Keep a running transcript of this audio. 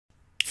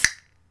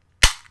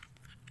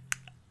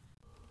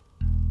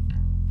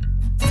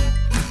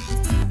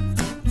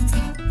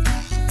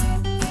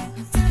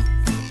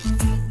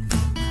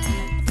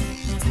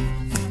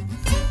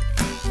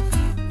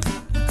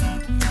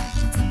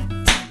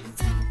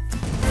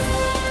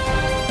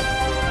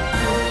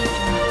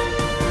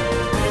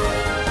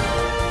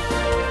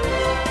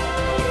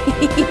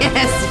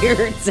Yes,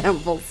 your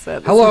temple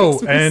said. Hello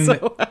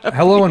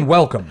and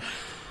welcome.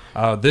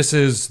 This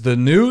is the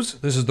news.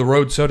 This is the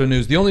Road Soda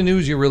News. The only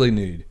news you really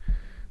need.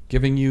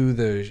 Giving you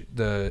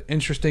the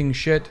interesting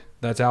shit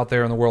that's out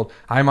there in the world.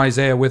 I'm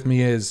Isaiah. With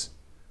me is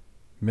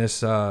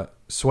Miss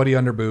Sweaty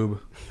Underboob.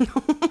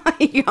 Oh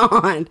my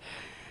God.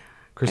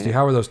 Christy,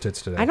 how are those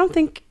tits today? I don't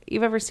think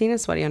you've ever seen a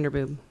sweaty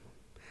underboob.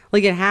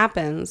 Like, it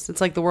happens. It's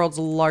like the world's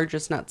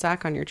largest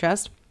nutsack on your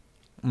chest.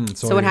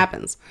 So it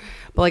happens.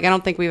 But like, I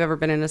don't think we've ever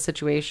been in a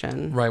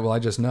situation. Right. Well, I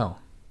just know.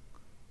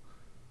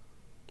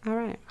 All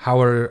right.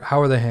 How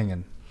are they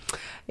hanging?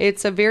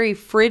 It's a very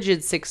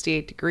frigid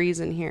 68 degrees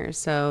in here.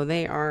 So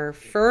they are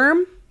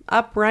firm,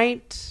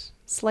 upright,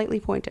 slightly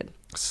pointed.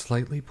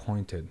 Slightly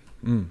pointed.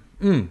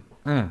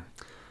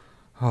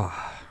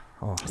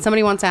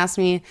 Somebody once asked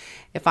me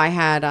if I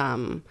had,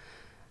 talking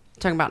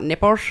about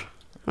nipples.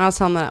 And I was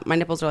telling them that my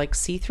nipples are like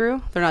see-through.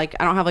 They're like,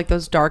 I don't have like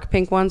those dark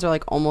pink ones. They're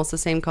like almost the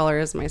same color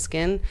as my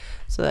skin.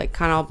 So they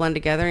kind of all blend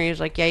together. And he was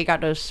like, yeah, you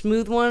got those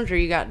smooth ones or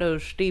you got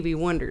those Stevie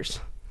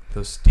Wonders.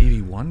 Those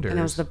Stevie Wonders. And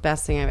it was the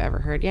best thing I've ever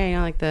heard. Yeah, you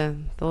know, like the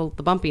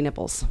bumpy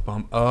nipples.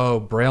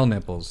 Braille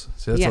nipples.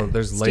 See,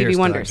 there's Stevie layers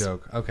Wonders. to that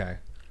joke. Okay.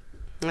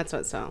 That's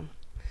what so.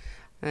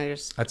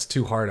 And That's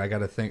too hard. I got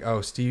to think.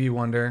 Oh, Stevie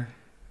Wonder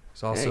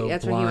is also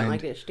that's blind. when he went like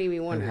this, Stevie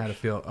Wonder. And had to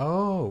feel.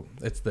 Oh,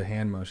 it's the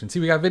hand motion.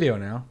 See, we got video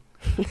now.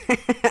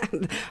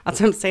 That's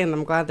what I'm saying.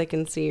 I'm glad they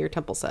can see your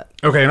temple set.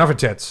 Okay, enough of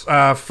tits.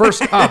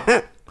 First up,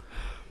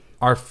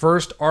 our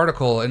first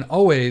article, and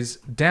always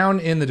down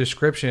in the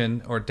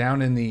description or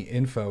down in the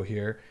info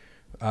here,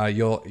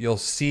 you'll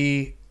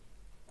see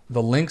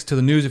the links to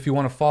the news if you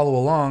want to follow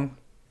along.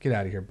 Get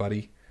out of here,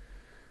 buddy.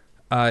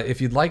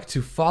 If you'd like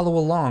to follow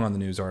along on the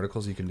news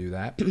articles, you can do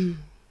that.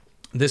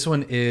 This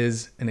one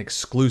is an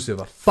exclusive,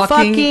 a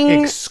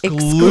fucking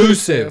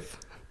exclusive.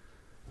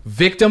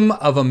 Victim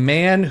of a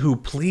man who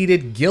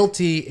pleaded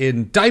guilty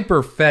in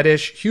diaper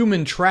fetish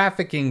human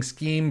trafficking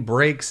scheme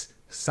breaks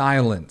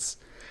silence.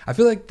 I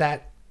feel like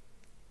that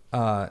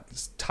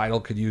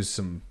title could use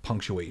some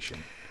punctuation.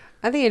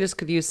 I think it just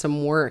could use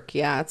some work.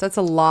 Yeah, that's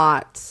a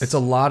lot. It's a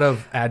lot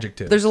of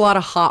adjectives. There's a lot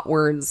of hot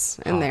words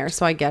in there,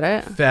 so I get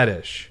it.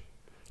 Fetish.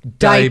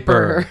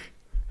 Diaper.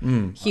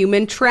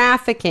 Human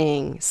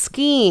trafficking.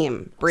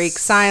 Scheme. Break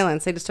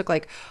silence. They just took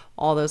like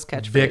all those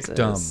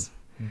catchphrases.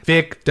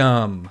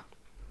 Victim.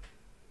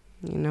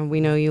 You know, we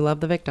know you love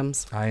the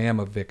victims. I am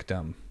a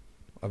victim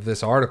of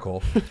this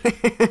article.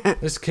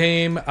 This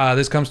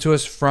comes to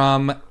us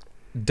from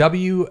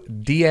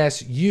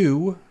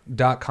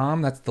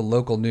WDSU.com. That's the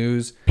local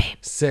news. Babe,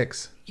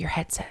 6. Your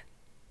headset.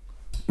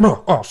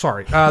 Oh,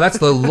 sorry. That's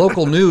the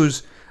local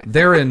news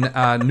there in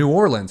New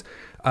Orleans.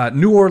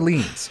 New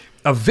Orleans.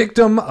 A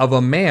victim of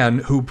a man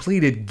who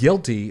pleaded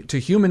guilty to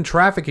human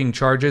trafficking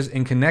charges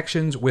in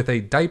connections with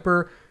a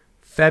diaper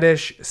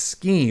fetish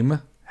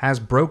scheme has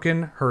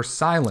broken her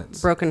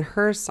silence. Broken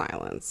her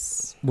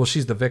silence. Well,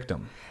 she's the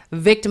victim.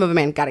 Victim of a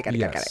man. Got it.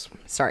 Yes.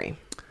 Sorry.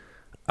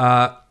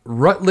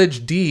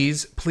 Rutledge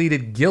Dees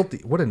pleaded guilty.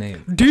 What a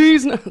name.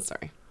 Dees. No,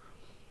 sorry.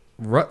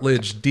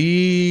 Rutledge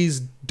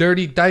Dees,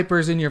 dirty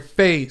diapers in your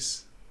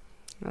face.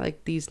 I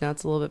like these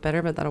nuts a little bit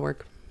better, but that'll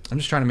work. I'm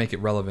just trying to make it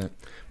relevant.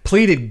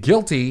 Pleaded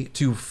guilty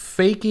to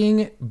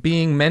faking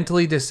being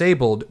mentally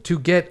disabled to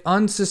get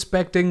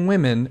unsuspecting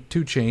women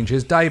to change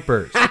his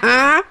diapers.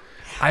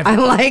 I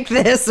like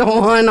this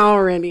one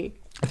already.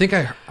 I think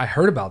I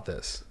heard about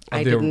this.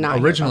 I did not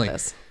originally hear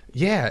about this.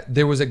 Yeah,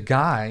 there was a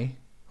guy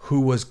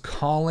who was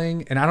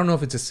calling, and I don't know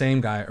if it's the same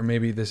guy or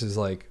maybe this is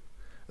like,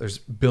 there's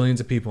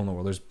billions of people in the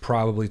world. There's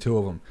probably 2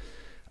 of them.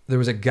 There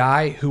was a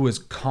guy who was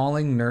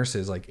calling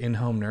nurses, like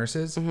in-home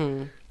nurses,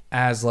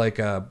 as like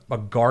a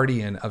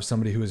guardian of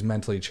somebody who is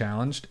mentally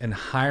challenged and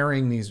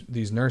hiring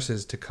these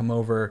nurses to come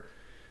over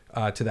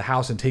to the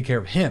house and take care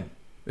of him.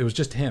 It was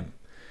just him.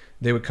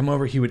 They would come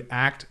over. He would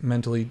act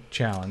mentally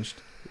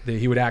challenged.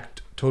 He would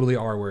act totally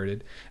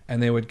R-worded. And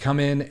they would come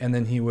in and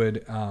then he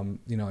would,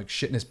 like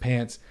shit in his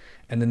pants.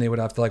 And then they would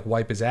have to like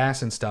wipe his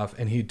ass and stuff.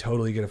 And he'd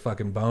totally get a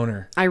fucking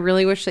boner. I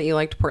really wish that you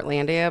liked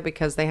Portlandia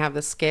because they have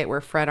this skit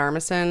where Fred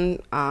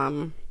Armisen...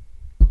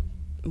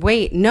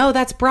 wait, no,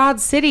 that's Broad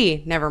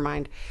City. Never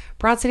mind.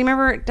 Broad City,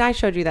 remember I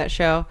showed you that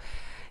show?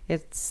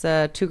 It's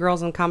 2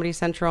 girls on Comedy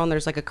Central, and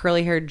there's like a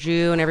curly-haired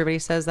Jew, and everybody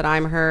says that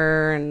I'm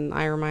her, and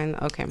I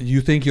remind... Okay. You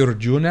think you're a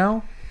Jew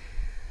now?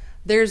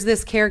 There's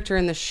this character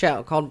in the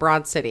show called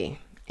Broad City,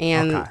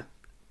 and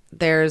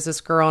there's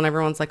this girl, and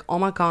everyone's like, oh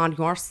my God,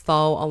 you are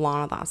so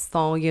Alana, that's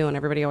so you, and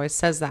everybody always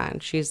says that,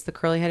 and she's the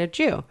curly-headed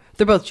Jew.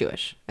 They're both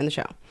Jewish in the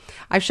show.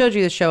 I've showed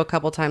you the show a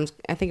couple times.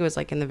 I think it was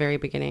like in the very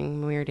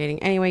beginning when we were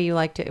dating. Anyway, you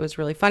liked it. It was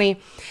really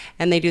funny.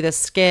 And they do this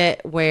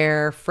skit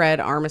where Fred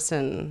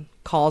Armisen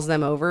calls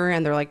them over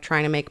and they're like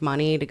trying to make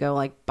money to go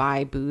like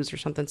buy booze or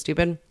something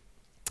stupid.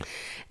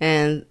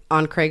 and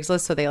on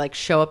Craigslist. So they like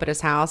show up at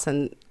his house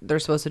and they're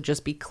supposed to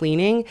just be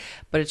cleaning,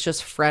 but it's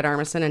just Fred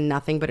Armisen and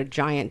nothing but a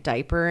giant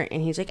diaper.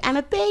 And he's like, I'm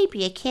a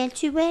baby, I can't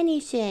do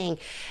anything.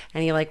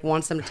 And he like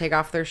wants them to take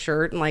off their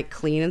shirt and like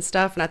clean and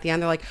stuff. And at the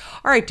end they're like,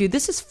 all right, dude,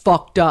 this is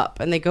fucked up.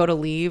 And they go to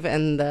leave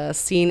and the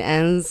scene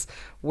ends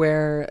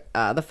where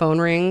the phone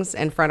rings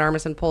and Fred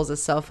Armisen pulls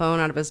his cell phone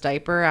out of his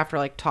diaper after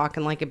like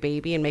talking like a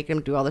baby and making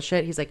him do all the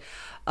shit. He's like,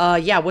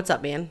 yeah, what's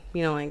up, man?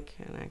 You know, like,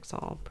 and acts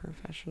all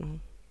professional.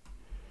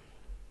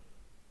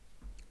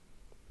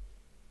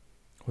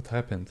 What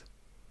happened?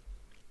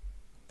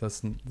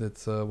 That's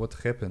what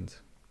happened.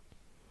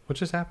 What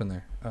just happened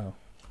there? Oh,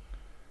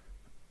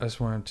 I just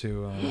wanted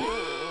to.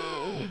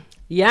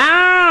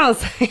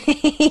 Yes,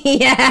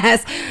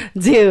 yes,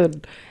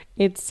 dude,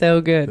 it's so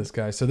good. This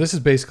guy. So this is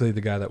basically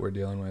the guy that we're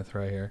dealing with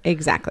right here.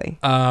 Exactly.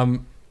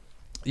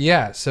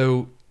 Yeah.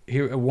 So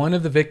here, one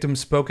of the victims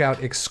spoke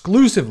out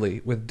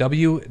exclusively with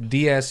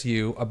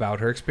WDSU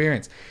about her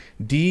experience.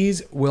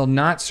 Dees will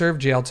not serve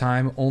jail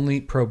time, only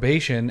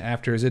probation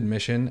after his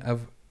admission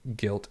of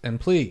guilt and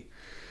plea.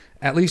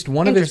 At least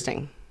one of his...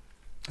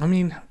 I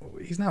mean,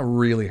 he's not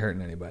really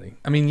hurting anybody.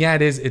 I mean, yeah,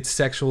 it is. It's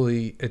sexual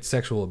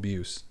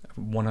abuse,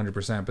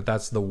 100%, but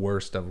that's the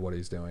worst of what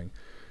he's doing.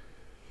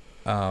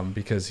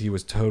 Because he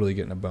was totally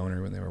getting a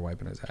boner when they were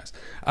wiping his ass.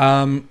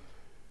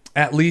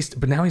 At least,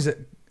 but now he's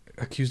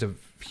accused of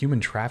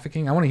human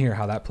trafficking. I want to hear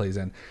how that plays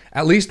in.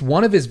 At least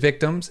one of his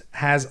victims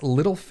has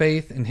little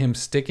faith in him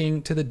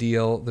sticking to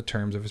the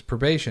terms of his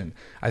probation.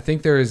 I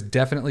think there is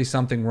definitely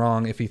something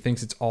wrong if he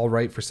thinks it's all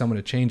right for someone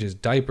to change his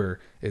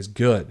diaper is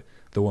good,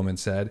 the woman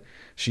said.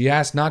 She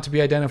asked not to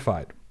be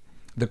identified.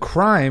 The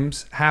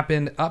crimes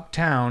happened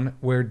uptown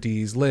where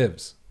Dees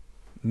lives,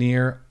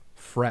 near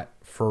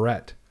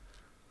Ferret.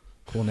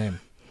 Cool name.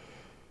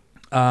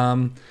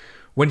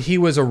 When he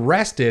was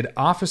arrested,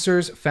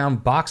 officers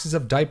found boxes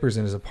of diapers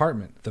in his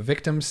apartment. The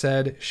victim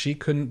said she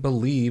couldn't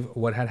believe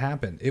what had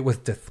happened. It was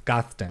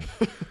disgusting.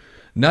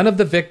 None of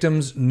the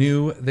victims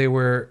knew they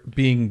were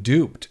being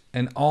duped,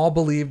 and all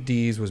believed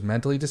Dees was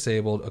mentally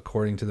disabled,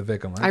 according to the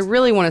victim. I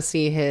really want to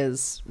see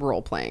his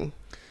role playing.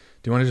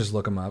 Do you want to just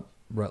look him up?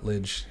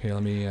 Rutledge. Here,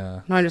 let me...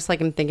 No, I'm just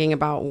like, I'm thinking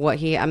about what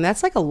he... I mean,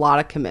 that's like a lot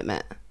of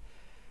commitment.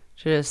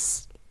 To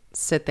just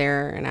sit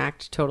there and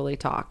act totally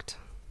talked.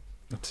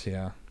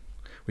 Yeah.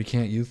 We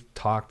can't use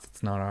talked.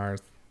 It's not ours.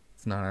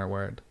 It's not our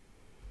word.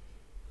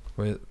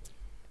 Wait.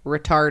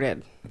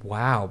 Retarded.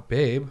 Wow,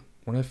 babe.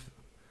 What if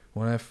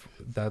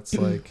that's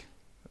like,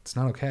 it's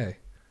not okay.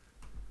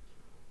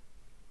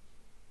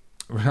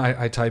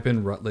 I type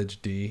in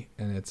Rutledge D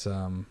and it's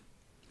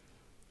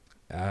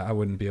I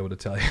wouldn't be able to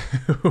tell you.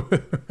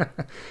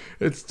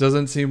 It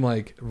doesn't seem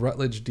like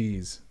Rutledge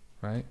D's,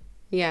 right?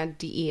 Yeah,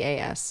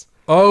 DEAS.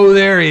 Oh,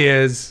 there he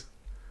is.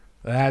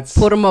 That's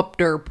put him up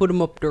there. Put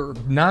him up there.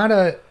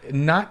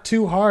 Not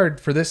too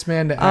hard for this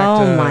man to act.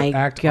 Oh my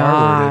act God!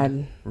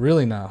 R-worded.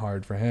 Really not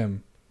hard for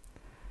him.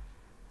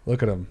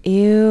 Look at him.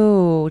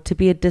 Ew! To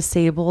be a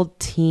disabled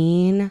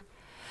teen,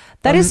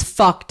 that is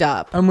fucked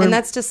up, and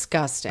that's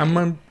disgusting.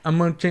 I'm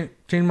gonna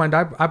change my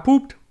diaper. I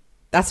pooped.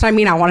 That's what I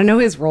mean. I want to know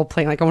his role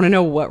playing. Like, I want to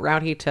know what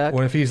route he took.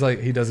 What if he's like,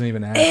 he doesn't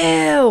even ask?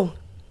 Ew!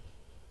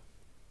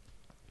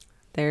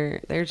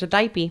 There's a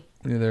diaper.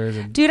 Yeah, there is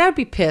Dude, I'd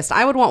be pissed.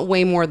 I would want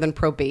way more than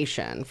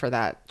probation for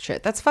that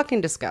shit. That's fucking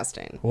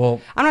disgusting.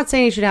 Well, I'm not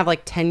saying he should have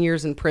like 10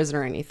 years in prison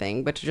or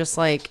anything, but to just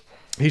like...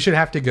 He should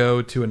have to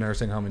go to a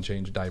nursing home and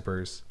change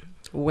diapers.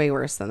 Way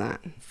worse than that.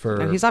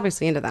 No, he's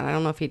obviously into that. I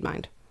don't know if he'd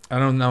mind. I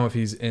don't know if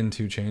he's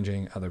into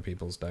changing other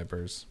people's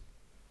diapers.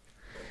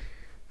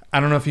 I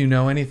don't know if you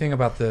know anything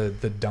about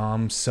the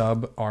Dom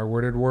sub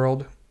R-worded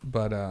world,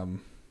 but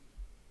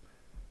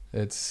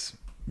it's,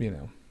 you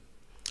know...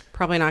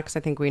 Probably not, because I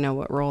think we know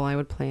what role I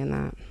would play in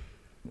that.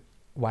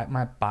 Wipe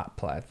my butt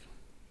plug.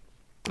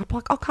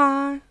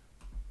 Okay.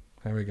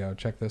 There we go.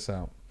 Check this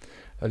out.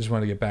 I just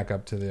wanted to get back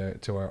up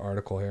to our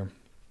article here.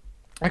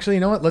 Actually, you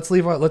know what? Let's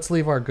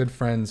leave our good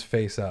friend's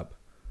face up.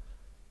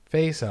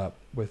 Face up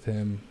with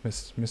him,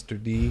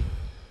 Mr. D.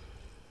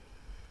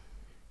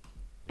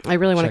 I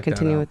really want to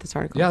continue with this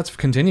article. Yeah, let's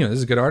continue. This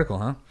is a good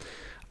article,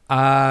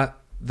 huh?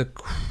 The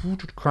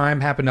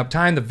crime happened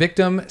uptime. The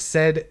victim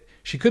said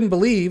she couldn't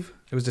believe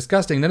it was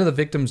disgusting. None of the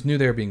victims knew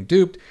they were being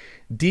duped.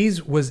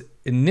 Dees was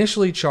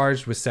initially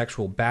charged with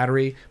sexual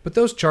battery, but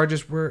those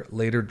charges were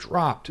later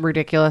dropped.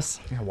 Ridiculous.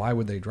 Yeah, why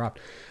would they drop?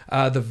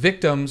 The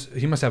victims,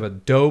 he must have a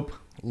dope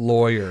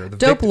lawyer.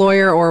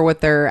 Lawyer, or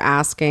what they're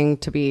asking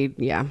to be,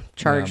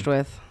 charged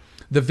with.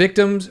 The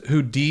victims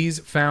who Dees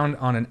found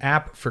on an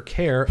app for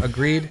care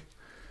agreed.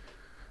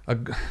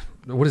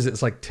 What is it?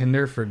 It's like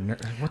Tinder for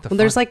what the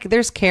fuck?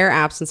 There's care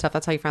apps and stuff.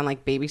 That's how you find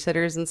like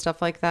babysitters and stuff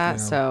like that. Yeah.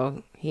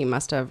 So he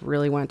must have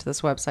really went to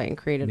this website and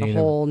created a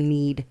whole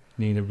need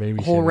a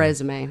babysitter. Whole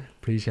resume.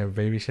 Please have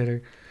a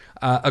babysitter.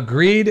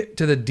 Agreed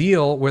to the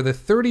deal where the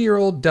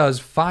 30-year-old does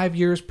 5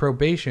 years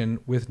probation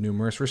with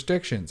numerous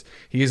restrictions.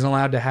 He isn't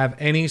allowed to have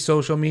any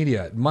social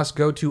media. Must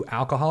go to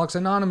Alcoholics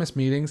Anonymous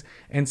meetings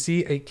and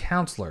see a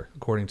counselor,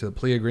 according to the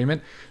plea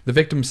agreement. The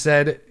victim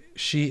said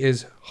she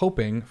is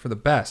hoping for the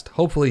best.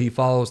 Hopefully he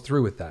follows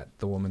through with that,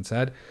 the woman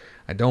said.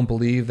 I don't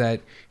believe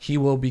that he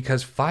will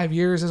because 5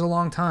 years is a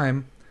long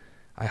time.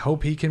 I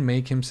hope he can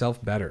make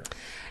himself better.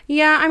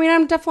 Yeah, I mean,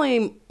 I'm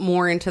definitely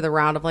more into the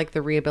route of like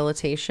the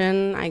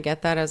rehabilitation. I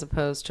get that as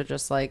opposed to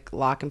just like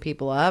locking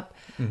people up.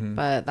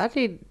 But that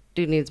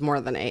dude needs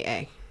more than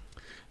AA.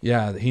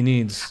 Yeah, he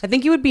needs... I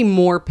think you would be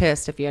more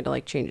pissed if you had to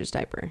like change his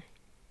diaper.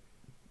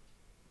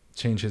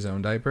 Change his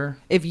own diaper?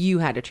 If you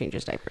had to change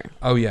his diaper.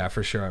 Oh, yeah,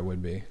 for sure I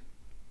would be.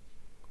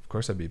 Of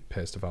course I'd be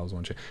pissed if I was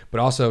one. But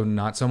also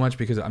not so much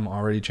because I'm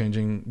already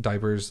changing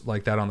diapers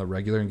like that on the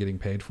regular and getting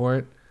paid for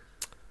it.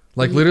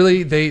 Like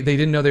literally they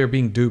didn't know they were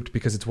being duped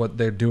because it's what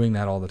they're doing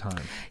that all the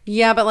time.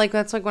 Yeah, but like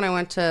that's like when I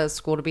went to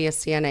school to be a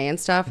CNA and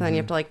stuff, and then you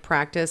have to like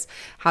practice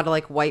how to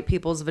like wipe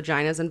people's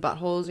vaginas and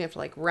buttholes. You have to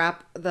like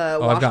wrap the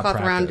washcloth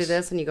around, do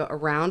this, and you go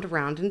around,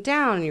 and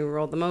down, and you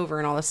roll them over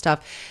and all this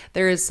stuff.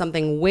 There is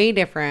something way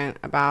different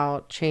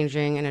about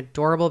changing an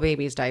adorable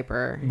baby's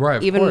diaper,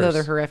 right? Even though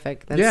they're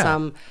horrific, than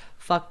some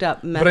fucked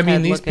up meth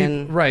head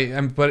looking... people,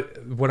 right?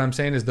 But what I'm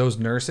saying is those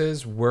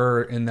nurses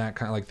were in that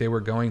kind of like they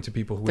were going to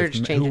people who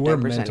were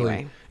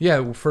mentally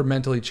for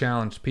mentally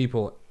challenged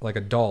people, like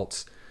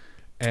adults,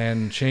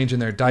 and changing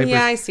their diapers.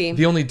 Yeah, I see.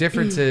 The only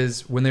difference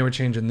is when they were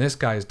changing this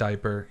guy's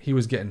diaper, he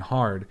was getting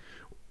hard,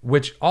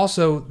 which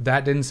also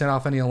that didn't set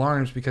off any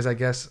alarms because I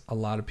guess a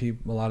lot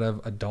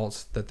of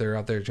adults that they're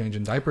out there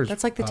changing diapers.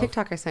 That's like the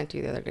TikTok I sent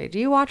you the other day. Do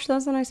you watch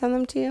those when I send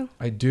them to you?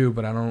 I do,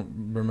 but I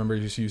don't remember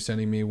you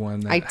sending me one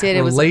that I did.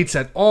 relates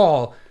at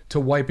all to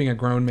wiping a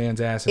grown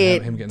man's ass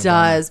and him getting it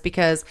does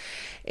because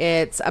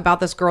it's about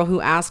this girl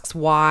who asks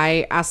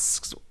they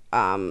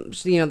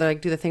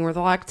like do the thing where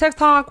they're like,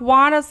 TikTok,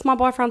 why does my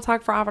boyfriend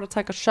take forever to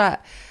take a shit?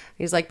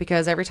 He's like,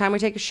 because every time we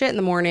take a shit in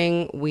the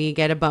morning, we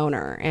get a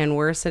boner. And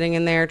we're sitting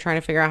in there trying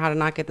to figure out how to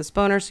not get this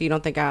boner so you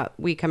don't think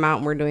we come out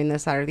and we're doing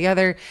this, that, or the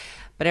other.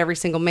 But every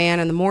single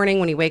man in the morning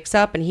when he wakes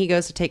up and he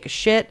goes to take a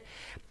shit,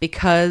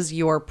 because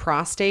your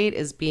prostate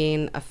is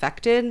being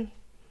affected,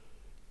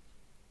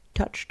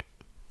 touched,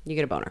 you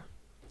get a boner.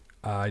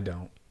 I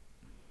don't.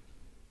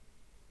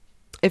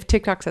 If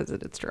TikTok says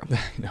it, it's true. I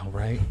know,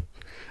 right?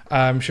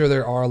 I'm sure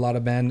there are a lot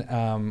of men.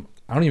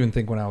 I don't even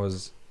think when I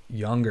was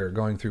younger,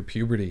 going through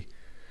puberty,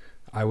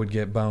 I would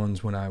get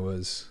bones when I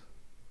was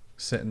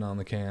sitting on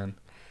the can.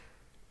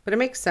 But it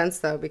makes sense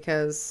though,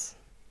 because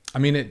I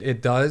mean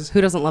it does. Who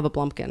doesn't love a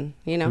blumpkin,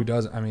 you know? Who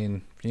does? I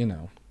mean, you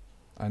know.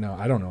 I know.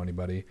 I don't know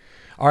anybody.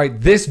 All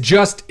right, this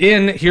just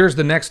in. Here's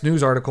the next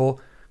news article.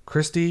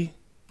 Christy,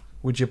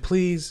 would you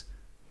please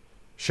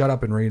shut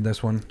up and read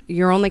this one?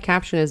 Your only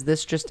caption is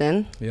 "This just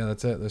in"? Yeah,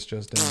 that's it. This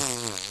just in.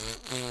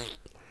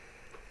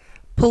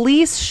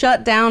 Police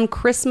shut down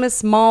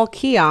Christmas mall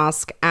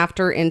kiosk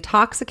after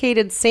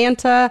intoxicated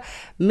Santa,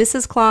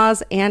 Mrs.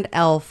 Claus, and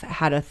Elf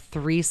had a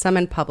threesome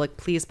in public.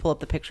 Please pull up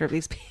the picture of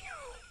these people.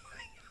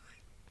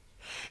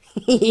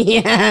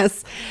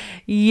 Yes.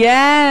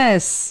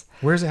 Yes.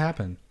 Where's it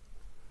happen?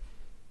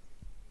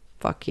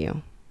 Fuck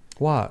you.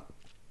 What?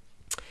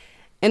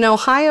 An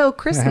Ohio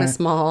Christmas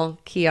mall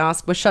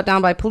kiosk was shut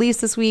down by police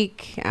this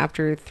week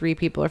after 3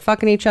 people are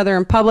fucking each other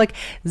in public.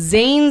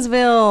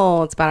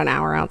 Zanesville. It's about an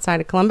hour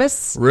outside of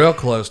Columbus. Real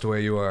close to where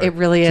you are. It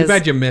really is. Too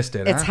bad you missed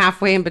it. It's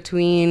halfway in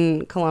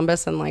between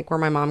Columbus and like where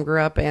my mom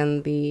grew up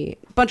and the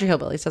bunch of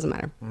hillbillies. Doesn't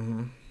matter.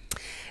 Mm-hmm.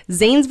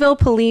 Zanesville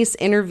police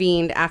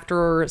intervened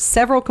after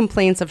several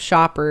complaints of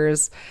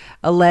shoppers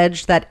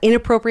alleged that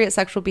inappropriate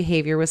sexual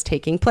behavior was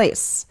taking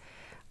place.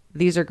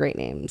 These are great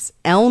names.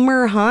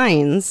 Elmer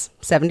Hines,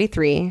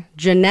 73,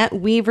 Jeanette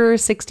Weaver,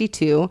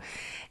 62,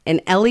 and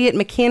Elliot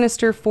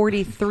McCanister,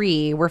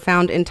 43, were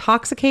found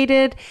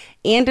intoxicated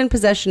and in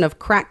possession of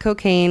crack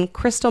cocaine,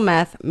 crystal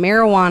meth,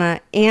 marijuana,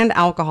 and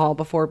alcohol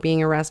before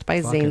being arrested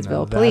by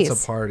Zanesville police.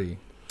 That's a party.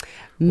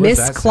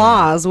 Miss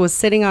Claus was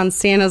sitting on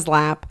Santa's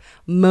lap,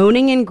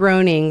 moaning and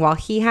groaning while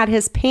he had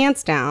his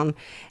pants down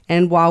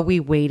and while we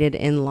waited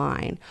in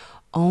line.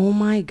 Oh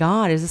my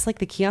God. Is this like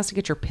the kiosk to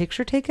get your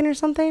picture taken or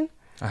something?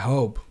 I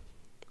hope.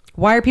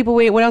 Why are people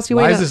waiting? What else are you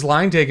waiting? Why is this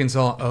line taking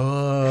so long?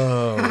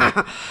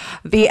 Oh.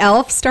 The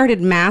elf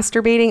started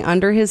masturbating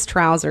under his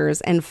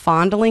trousers and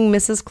fondling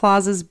Mrs.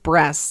 Claus's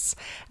breasts,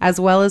 as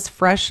well as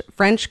fresh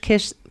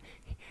kissing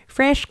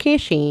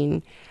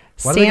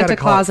Santa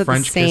Claus at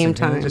the same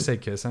time. Can they just say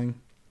kissing?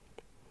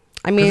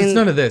 I mean, it's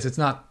none of this. It's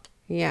not.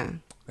 Yeah.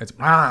 It's.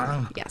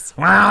 Yes.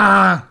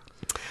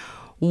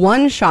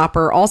 One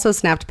shopper also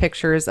snapped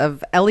pictures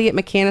of Elliot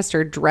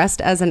McCanister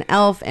dressed as an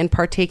elf and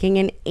partaking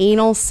in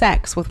anal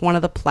sex with one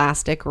of the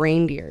plastic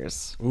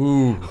reindeers.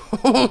 Ooh,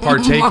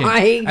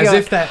 partaking. As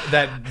if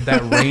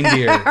that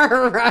reindeer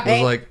right.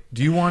 was like,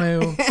 do you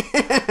want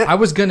to? I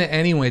was going to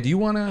anyway. Do you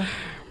want to?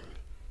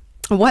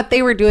 What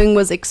they were doing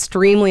was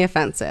extremely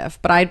offensive,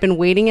 but I'd been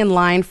waiting in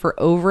line for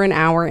over an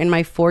hour, and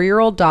my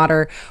 4-year-old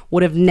daughter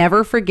would have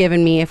never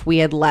forgiven me if we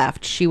had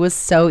left. She was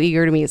so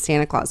eager to meet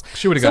Santa Claus.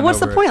 She would have gotten over it.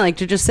 So what's the point? Like,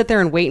 to just sit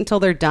there and wait until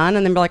they're done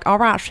and then be like, all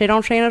right, sit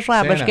on Santa's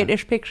lap. Let's get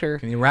this picture.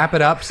 Can you wrap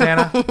it up,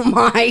 Santa? Oh,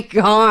 my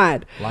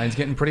God. Line's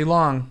getting pretty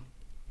long.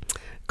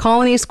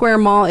 Colony Square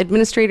Mall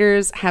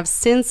administrators have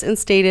since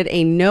instated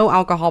a no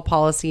alcohol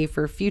policy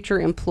for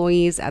future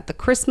employees at the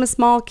Christmas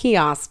Mall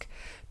kiosk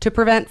to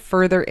prevent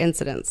further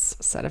incidents,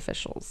 said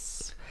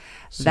officials.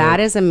 So, that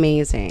is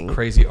amazing.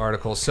 Crazy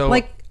article. So,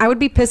 like, I would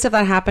be pissed if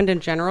that happened in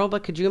general,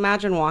 but could you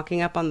imagine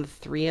walking up on the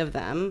three of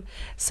them?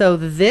 So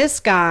this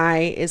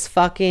guy is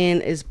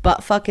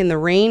butt fucking the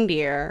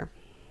reindeer.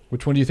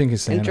 Which one do you think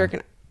is Santa? And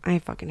jerking. I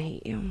fucking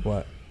hate you.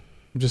 What?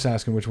 I'm just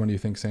asking, which one do you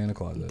think Santa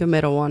Claus is? The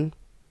middle one.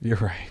 You're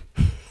right.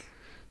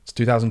 It's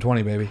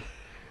 2020, baby.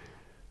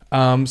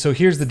 So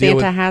here's the deal.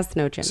 Santa has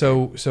no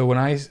gender. So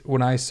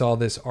when I saw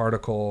this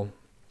article,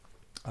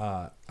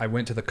 I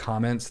went to the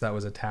comments that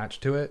was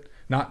attached to it.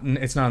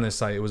 It's not on this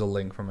site. It was a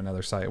link from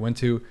another site. I went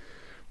to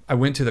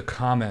the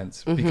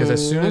comments because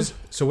as soon as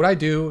what I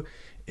do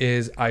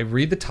is I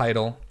read the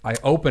title, I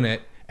open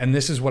it, and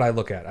this is what I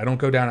look at. I don't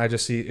go down. I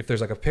just see if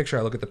there's like a picture.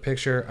 I look at the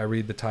picture. I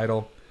read the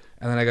title,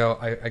 and then I go.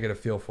 I get a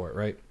feel for it.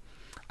 Right.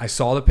 I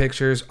saw the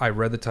pictures. I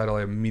read the title.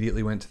 I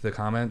immediately went to the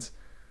comments.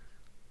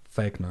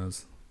 Fake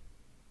news.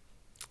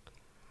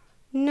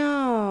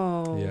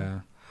 No.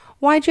 Yeah.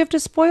 Why'd you have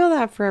to spoil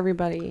that for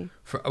everybody?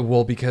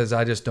 Well, because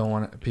I just don't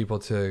want people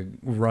to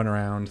run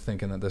around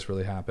thinking that this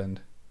really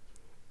happened.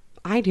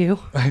 I do.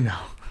 I know.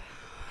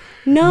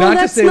 No, not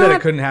that's to say not, that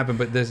it couldn't happen,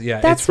 but this, yeah,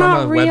 that's it's from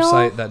not a real.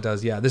 website that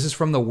does. Yeah, this is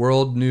from the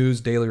World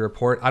News Daily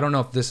Report. I don't know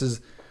if this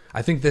is.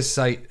 I think this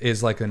site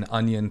is like an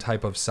Onion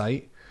type of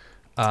site.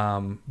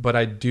 But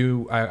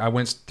I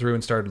went through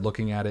and started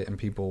looking at it, and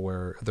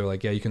they're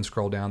like, yeah, you can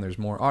scroll down. There's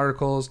more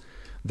articles.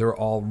 They're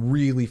all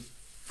really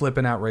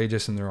flipping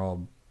outrageous, and they're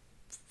all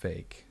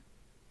fake.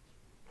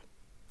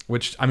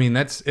 Which, I mean,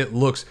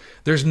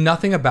 there's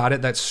nothing about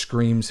it that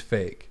screams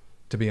fake,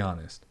 to be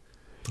honest.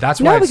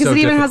 That's why it's so because it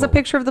even has a difficult.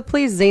 picture of the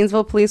police.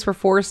 Zanesville police were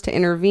forced to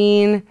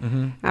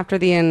intervene after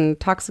the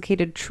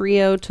intoxicated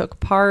trio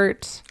took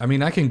part. I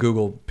mean, I can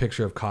Google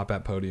picture of cop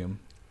at podium.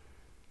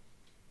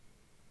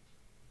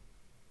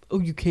 Oh,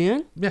 you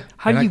can? Yeah.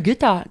 How do you get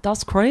that?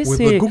 That's crazy.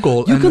 With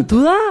Google. You can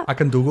do that? I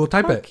can Google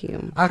type Fuck it.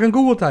 you. I can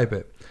Google type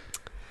it.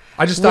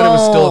 I just thought it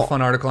was still a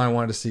fun article. And I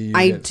wanted to see you.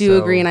 I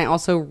do agree, and I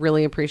also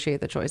really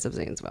appreciate the choice of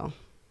Zanesville.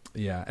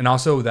 Yeah, and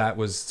also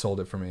that sold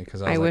it for me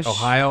because I was like,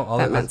 Ohio. All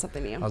that meant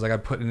something to you. I was like, I'm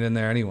putting it in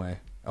there anyway.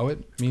 Oh,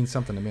 it means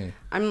something to me.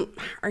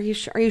 Are you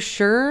sure? Are you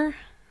sure?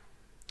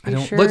 I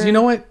don't. Sure? You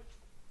know what?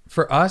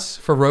 For us,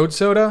 for Road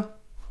Soda,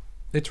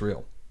 it's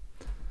real.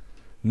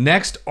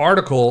 Next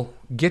article.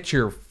 Get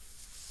your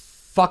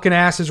fucking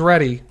asses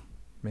ready.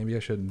 Maybe I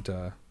shouldn't.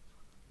 Am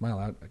I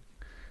allowed?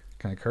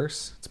 Can I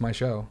curse? It's my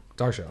show.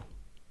 It's our show.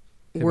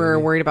 We're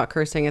worried about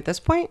cursing at this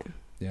point.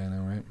 Yeah, I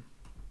know, right?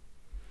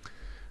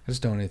 I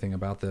just don't know anything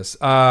about this.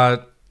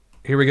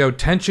 Here we go.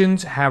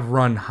 Tensions have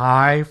run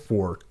high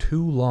for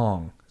too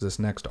long. Is this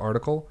next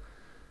article?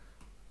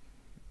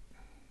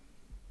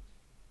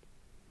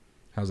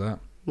 How's that?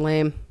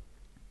 Lame.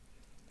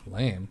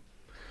 Lame?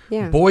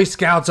 Yeah. Boy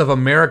Scouts of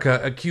America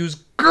accuse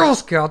Girl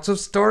Scouts of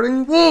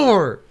starting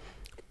war.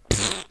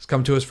 It's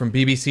come to us from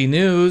BBC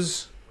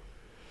News.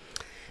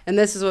 And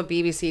this is what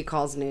BBC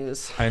calls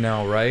news. I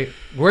know, right?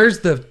 Where's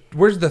the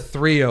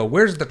 3-0?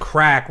 Where's the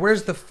crack?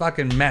 Where's the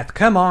fucking meth?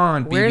 Come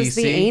on, BBC. Where's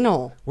the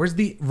anal? Where's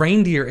the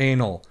reindeer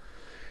anal?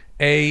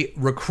 A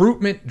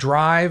recruitment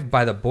drive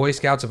by the Boy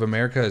Scouts of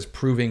America is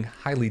proving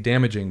highly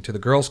damaging to the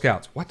Girl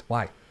Scouts. What?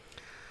 Why?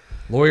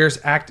 Lawyers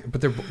act,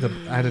 but it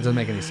doesn't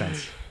make any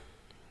sense.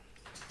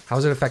 How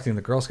is it affecting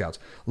the Girl Scouts?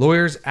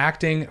 Lawyers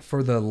acting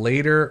for the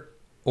later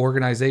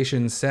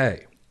organizations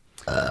say.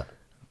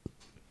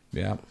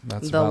 Yeah,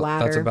 that's about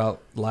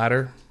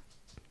ladder.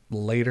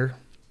 Later.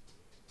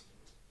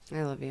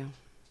 I love you.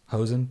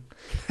 Hosen.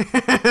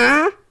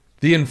 The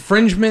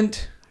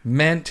infringement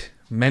meant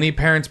many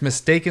parents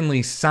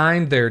mistakenly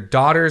signed their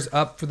daughters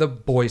up for the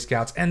Boy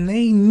Scouts, and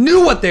they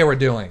knew what they were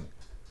doing.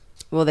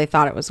 Well, they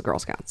thought it was the Girl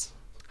Scouts.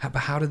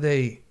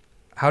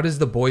 How does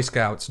the Boy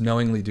Scouts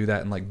knowingly do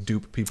that and like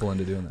dupe people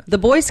into doing that? The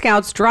Boy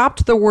Scouts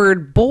dropped the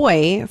word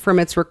boy from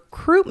its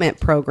recruitment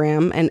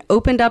program and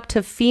opened up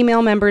to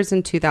female members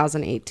in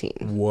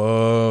 2018.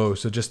 Whoa.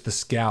 So just the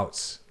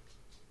Scouts.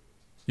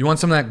 You want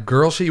some of that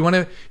girl shit? You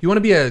want to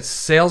be a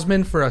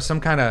salesman for some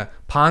kind of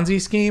Ponzi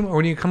scheme? Or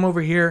when you come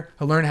over here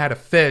to learn how to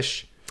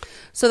fish?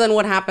 So then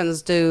what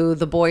happens? Do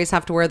the boys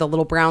have to wear the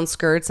little brown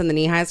skirts and the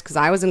knee highs? Because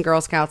I was in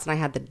Girl Scouts and I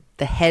had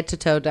the head to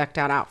toe decked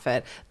out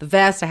outfit. The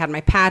vest, I had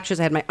my patches,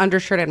 I had my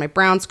undershirt, I had my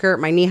brown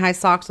skirt, my knee high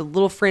socks with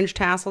little fringe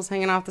tassels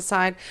hanging off the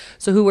side.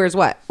 So who wears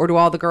what? Or do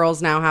all the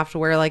girls now have to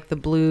wear like the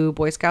blue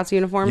Boy Scouts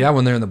uniform? Yeah,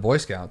 when they're in the Boy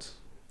Scouts.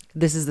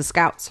 This is the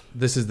Scouts.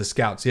 This is the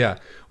Scouts, yeah.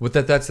 With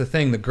that's the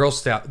thing. The Girl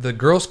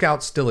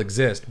Scouts still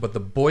exist, but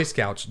the Boy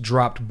Scouts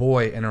dropped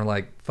boy and are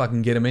like,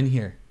 fucking get them in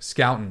here.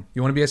 Scouting.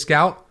 You want to be a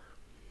scout?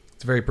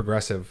 It's very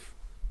progressive.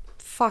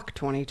 Fuck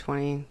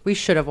 2020. We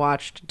should have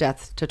watched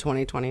Death to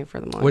 2020 for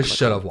the moment. We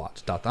should have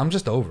watched. I'm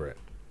just over it.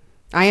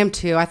 I am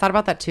too. I thought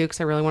about that too because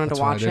I really wanted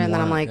to watch it, and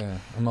then I'm like,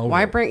 I'm over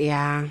why it. bring?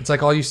 Yeah. It's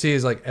like all you see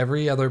is like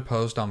every other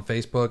post on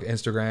Facebook,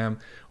 Instagram,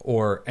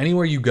 or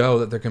anywhere you go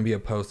that there can be a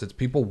post. It's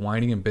people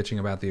whining and bitching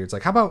about the year. It's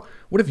like, how about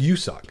what if you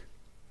suck?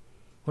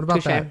 What about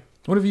Touche. that?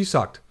 What have you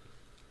sucked?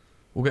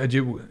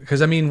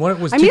 Because I mean, what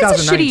was I mean, 2019?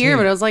 it's a shitty year,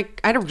 but it was like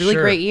I had a really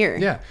Sure. great year.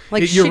 Yeah,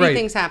 like you're shitty right.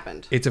 things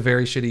happened. It's a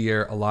very shitty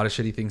year. A lot of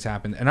shitty things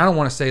happened, and I don't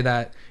want to say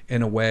that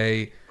in a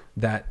way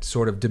that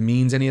sort of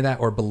demeans any of that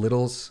or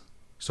belittles,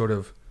 sort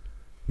of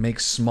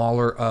makes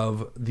smaller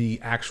of the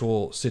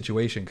actual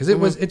situation, because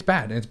it's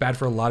bad, and it's bad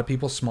for a lot of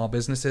people, small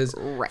businesses,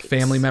 Right.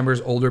 family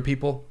members, older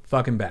people,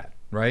 fucking bad,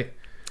 right?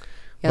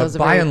 Yeah, that was a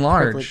by very and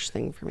large, privileged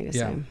thing for me to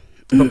say.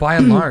 but by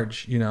and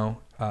large, you know,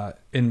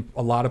 in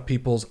a lot of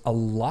people's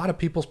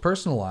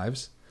personal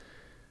lives,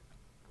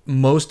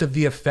 most of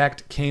the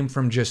effect came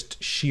from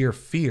just sheer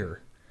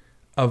fear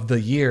of the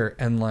year,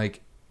 and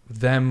like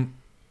them,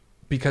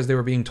 because they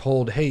were being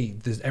told, hey,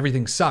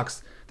 everything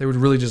sucks, they would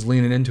really just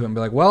lean into it and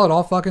be like, well, it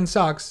all fucking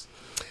sucks.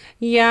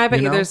 Yeah, I bet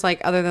You you, know? there's like,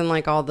 other than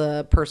like all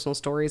the personal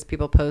stories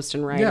people post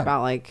and write Yeah.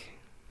 about like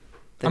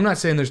I'm not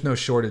saying there's no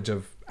shortage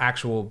of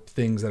actual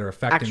things that are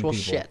affecting Actual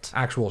people. shit.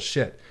 Actual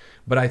shit.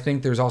 But I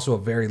think there's also a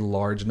very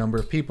large number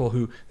of people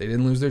who they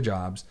didn't lose their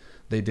jobs.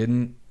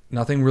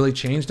 Nothing really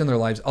changed in their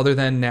lives other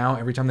than now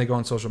every time they go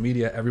on social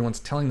media, everyone's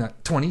telling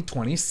that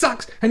 2020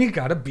 sucks and you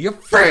gotta be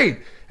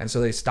afraid. And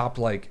so they stopped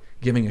like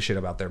giving a shit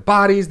about their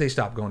bodies. They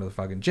stopped going to the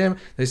fucking gym.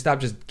 They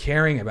stopped just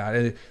caring about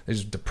it. They're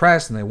just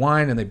depressed and they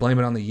whine and they blame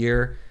it on the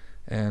year.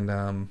 And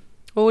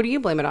well, what do you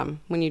blame it on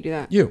when you do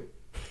that? you.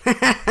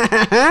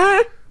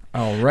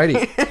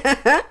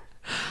 Alrighty.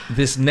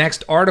 This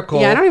next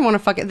article. Yeah, I don't even want to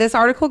fuck it. This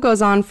article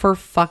goes on for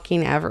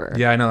fucking ever.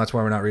 Yeah, I know. That's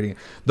why we're not reading it.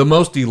 The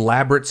most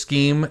elaborate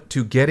scheme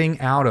to getting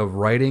out of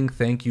writing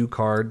thank you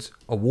cards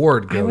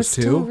award goes I was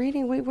to still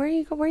reading. Wait, where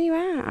are you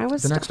at? I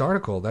was the next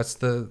article. That's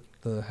the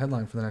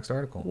headline for the next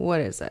article.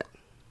 What is it?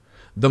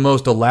 The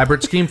most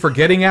elaborate scheme for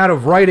getting out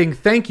of writing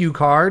thank you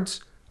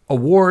cards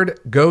award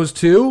goes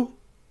to.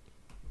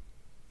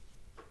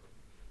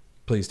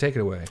 Please take it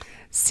away.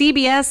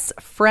 CBS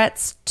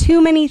frets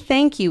too many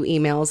thank you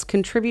emails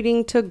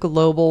contributing to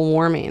global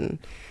warming.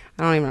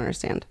 I don't even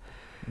understand.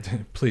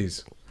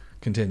 Please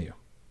continue.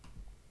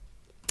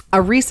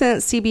 A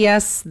recent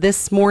CBS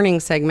This Morning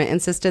segment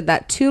insisted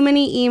that too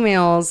many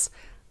emails,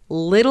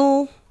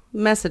 little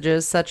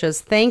messages such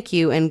as thank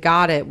you and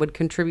got it would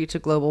contribute to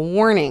global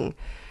warming.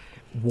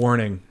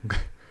 Warning.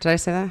 Did I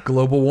say that?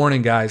 Global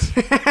warning, guys.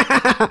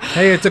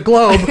 Hey, it's a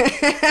globe.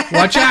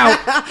 Watch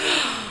out.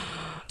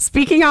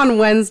 Speaking on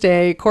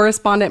Wednesday,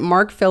 correspondent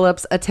Mark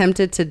Phillips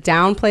attempted to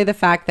downplay the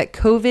fact that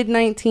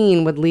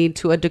COVID-19 would lead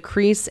to a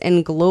decrease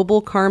in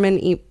global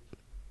carbon.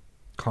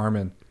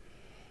 Carmen.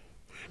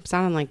 I'm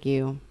sounding like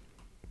you.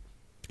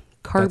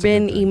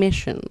 Carbon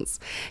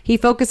emissions. He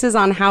focuses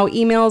on how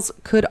emails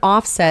could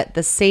offset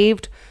the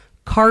saved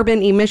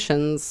carbon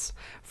emissions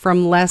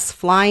from less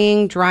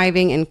flying,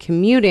 driving, and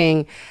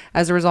commuting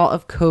as a result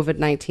of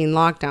COVID-19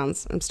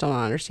 lockdowns. I'm still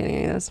not understanding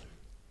any of this.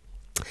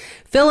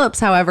 Phillips,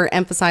 however,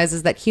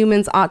 emphasizes that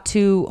humans ought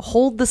to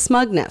hold the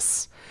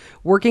smugness.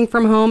 Working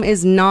from home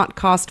is not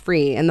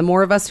cost-free, and the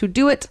more of us who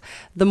do it,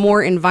 the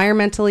more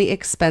environmentally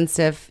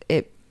expensive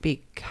it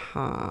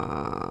becomes.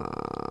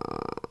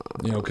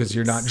 You know, because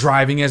you're not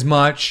driving as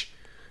much,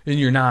 and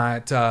you're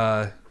not.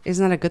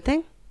 Isn't that a good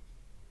thing?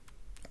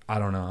 I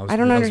don't know. I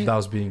don't that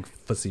was being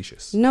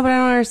facetious. No, but I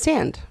don't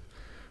understand.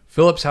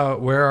 Phillips,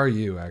 where are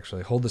you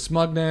actually? Hold the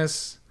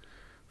smugness.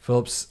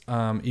 Phillips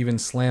even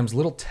slams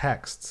little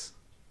texts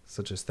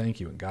such as thank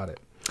you and got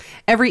it.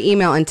 Every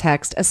email and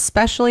text,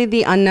 especially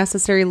the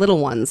unnecessary little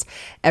ones,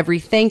 every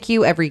thank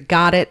you, every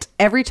got it,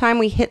 every time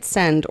we hit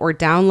send or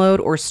download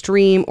or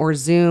stream or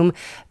Zoom,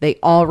 they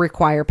all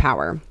require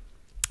power.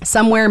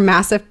 Somewhere,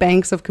 massive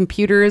banks of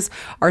computers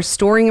are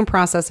storing and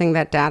processing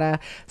that data,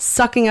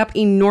 sucking up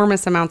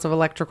enormous amounts of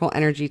electrical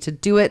energy to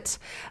do it.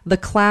 The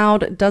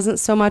cloud doesn't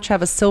so much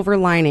have a silver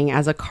lining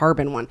as a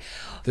carbon one.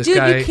 Dude,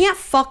 you can't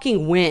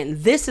fucking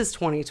win. This is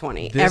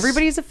 2020.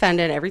 Everybody's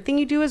offended. Everything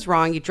you do is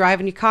wrong. You drive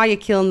in your car, you're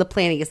killing the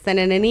planet. You send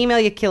in an email,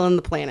 you're killing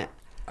the planet.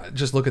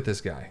 Just look at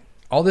this guy.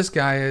 All this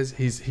guy is,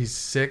 he's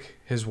sick.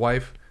 His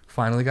wife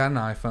finally got an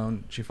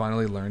iPhone. She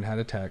finally learned how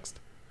to text,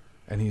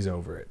 and he's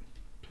over it.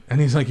 And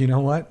he's like, you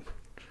know what?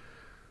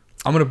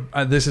 I'm going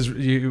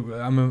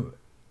to,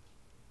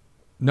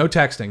 no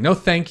texting, no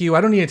thank you.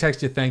 I don't need to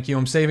text you thank you.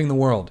 I'm saving the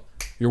world.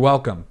 You're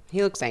welcome.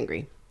 He looks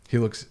angry. He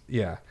looks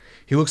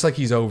like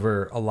he's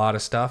over a lot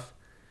of stuff.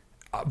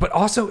 But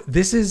also,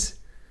 this is,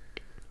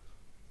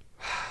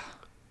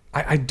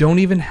 I don't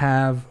even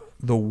have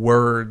the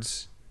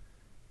words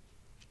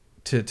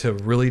to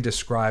really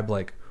describe,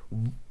 like,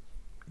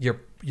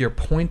 you're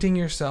pointing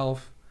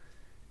yourself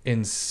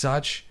in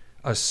such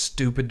a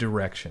stupid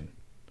direction.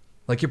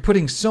 Like, you're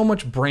putting so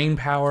much brain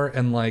power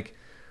and like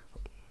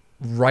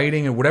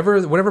writing and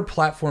whatever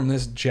platform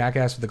this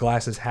jackass with the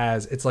glasses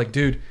has. It's like,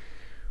 dude,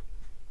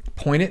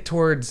 point it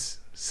towards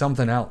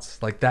something else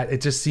like that.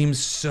 It just seems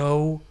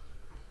so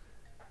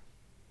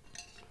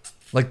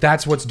like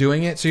that's what's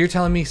doing it. So you're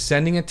telling me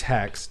sending a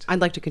text.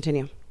 I'd like to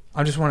continue.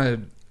 So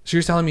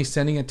you're telling me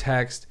sending a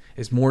text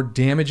is more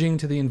damaging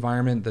to the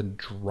environment than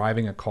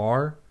driving a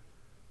car?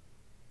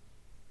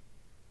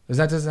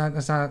 That's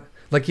not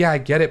like, yeah, I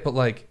get it, but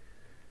like,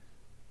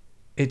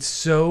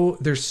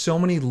 there's so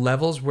many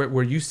levels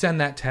where you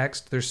send that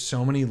text, there's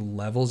so many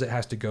levels it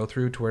has to go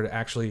through to where it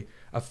actually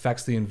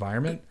affects the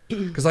environment.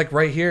 Because like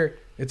right here,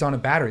 it's on a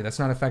battery. That's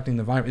not affecting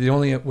the environment. It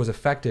only was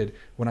affected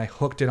when I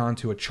hooked it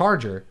onto a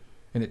charger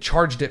and it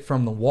charged it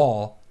from the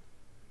wall,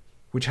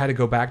 which had to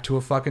go back to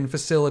a fucking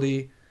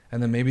facility.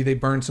 And then maybe they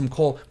burned some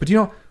coal. But do you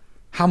know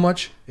how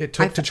much it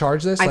took to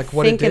charge this? Like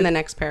what it did? In the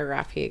next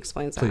paragraph he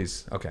explains that.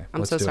 Please. Okay.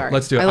 I'm so sorry.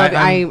 Let's do it.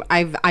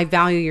 I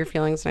value your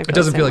feelings. And I feel it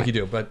doesn't feel like you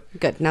do, but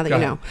good. Now that you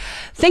know.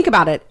 Think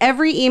about it.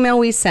 Every email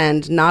we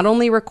send not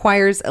only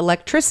requires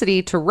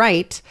electricity to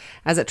write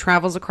as it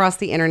travels across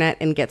the internet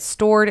and gets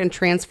stored and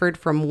transferred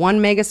from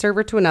one mega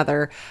server to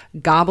another,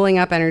 gobbling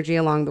up energy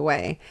along the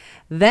way.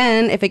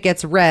 Then, if it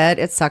gets read,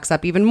 it sucks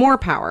up even more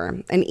power.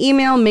 An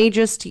email may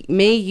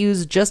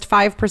use just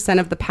 5%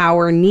 of the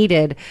power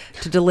needed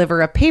to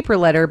deliver a paper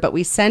letter, but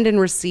we send and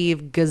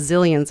receive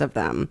gazillions of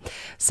them.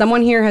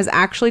 Someone here has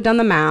actually done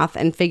the math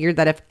and figured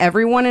that if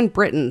everyone in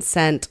Britain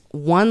sent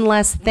one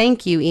less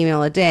thank you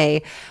email a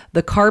day,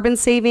 the carbon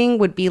saving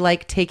would be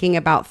like taking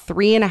about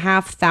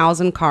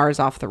 3,500 cars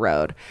off the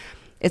road.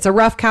 It's a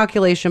rough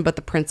calculation, but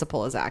the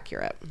principle is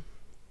accurate.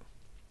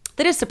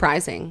 That is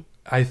surprising.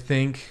 I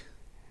think...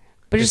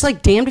 But it's just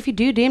like damned if you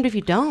do, damned if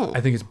you don't.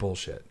 I think it's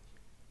bullshit.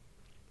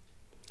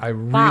 I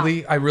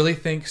really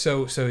think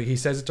so. So he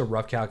says it's a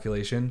rough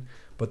calculation,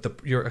 but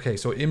okay.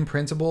 So in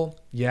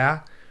principle, yeah,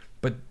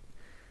 but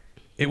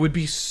it would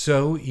be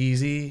so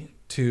easy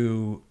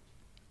to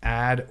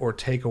add or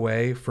take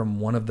away from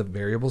one of the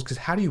variables. Because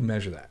how do you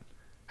measure that?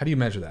 How do you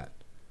measure that?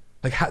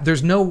 Like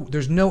there's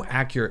no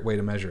accurate way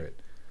to measure it.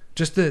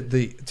 Just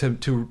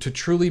to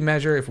truly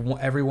measure if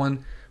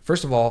everyone.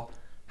 First of all,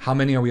 how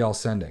many are we all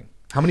sending?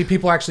 How many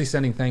people are actually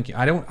sending thank you?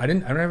 I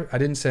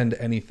didn't send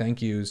any thank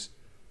yous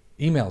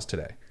emails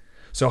today.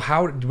 So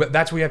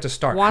that's where you have to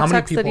start. One how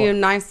many texted you,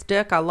 nice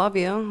dick, I love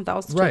you. That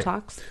was the two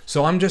talks.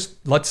 So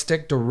let's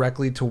stick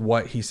directly to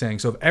what he's saying.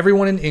 So if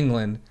everyone in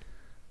England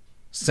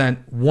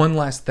sent one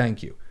less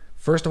thank you,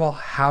 first of all,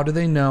 how do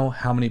they know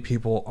how many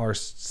people are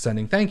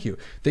sending thank you?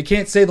 They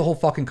can't say the whole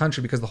fucking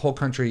country because the whole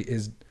country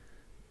is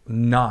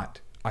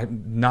not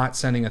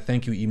sending a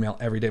thank you email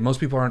every day. Most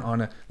people aren't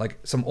on like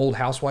some old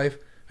housewife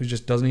who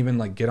just doesn't even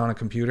like get on a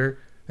computer.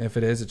 And if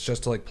it is, it's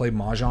just to like play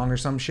mahjong or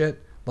some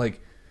shit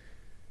like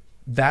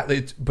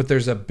that. But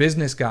there's a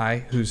business guy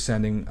who's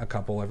sending a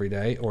couple every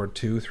day, or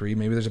 2, 3.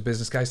 Maybe there's a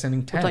business guy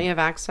sending 10. Well, don't you have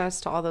access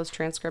to all those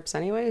transcripts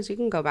anyways? You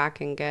can go back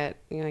and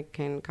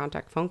can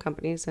contact phone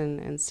companies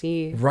and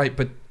see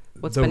but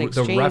what's been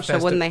exchanged. So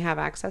wouldn't they have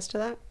access to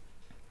that?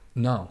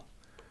 No,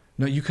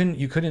 you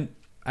couldn't.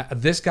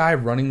 This guy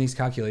running these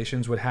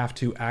calculations would have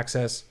to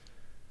access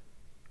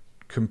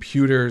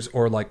computers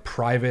or like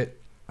private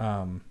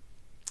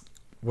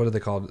what are they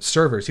called?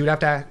 Servers. He would have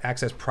to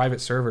access private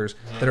servers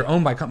that are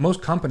owned by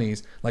most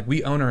companies. Like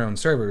we own our own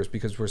servers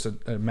because we're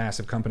a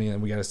massive company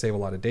and we got to save a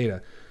lot of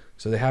data.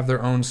 So they have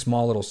their own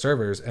small little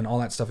servers and all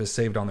that stuff is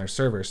saved on their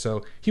servers.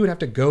 So he would have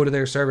to go to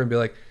their server and be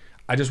like,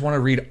 I just want to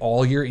read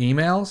all your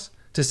emails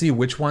to see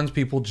which ones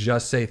people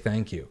just say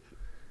thank you.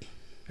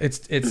 It's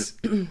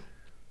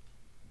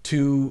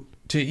to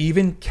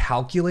even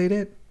calculate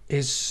it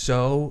is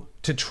so...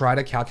 to try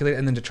to calculate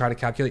and then to try to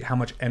calculate how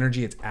much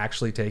energy it's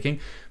actually taking.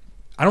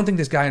 I don't think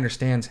this guy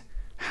understands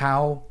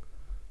how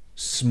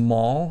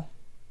small,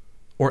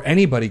 or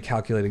anybody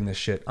calculating this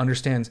shit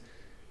understands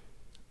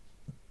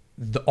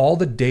all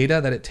the data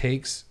that it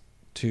takes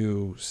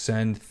to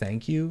send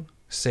thank you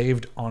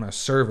saved on a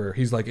server.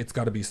 He's like, it's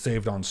got to be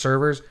saved on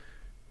servers.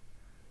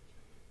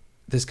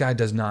 This guy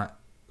does not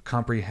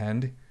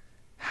comprehend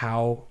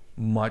how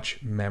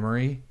much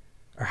memory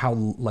or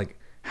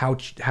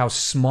how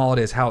small it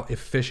is, how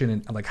efficient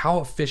and like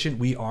how efficient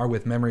we are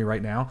with memory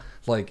right now.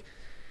 Like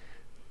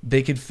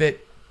they could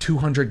fit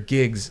 200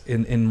 gigs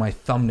in my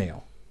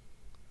thumbnail,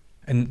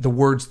 and the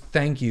words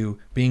thank you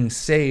being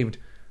saved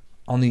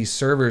on these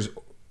servers.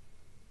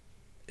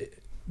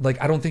 Like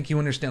I don't think you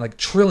understand. Like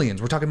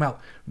trillions. We're talking about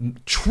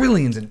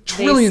trillions and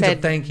trillions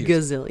of thank yous.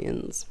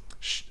 Gazillions.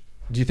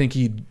 Do you think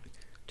he?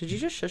 Did you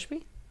just shush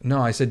me?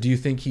 No, I said. Do you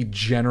think he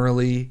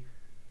generally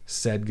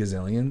said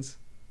gazillions?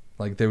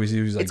 Like he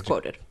was like, it's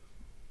quoted.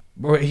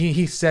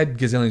 He said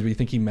gazillions, but you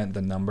think he meant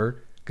the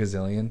number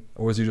gazillion,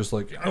 or was he just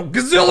like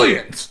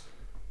gazillions?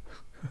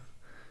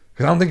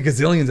 Because I don't think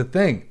gazillion's a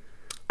thing.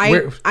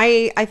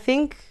 I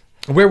think.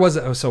 Where was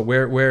it? Oh, so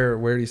where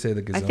do you say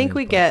the gazillion? I think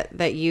we get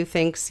that you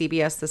think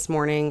CBS This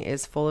Morning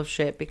is full of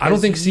shit because I don't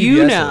think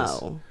CBS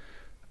is.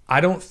 I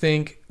don't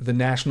think the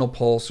National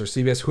Pulse or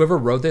CBS, whoever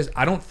wrote this,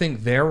 I don't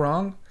think they're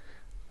wrong.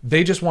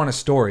 They just want a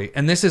story,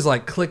 and this is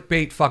like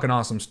clickbait, fucking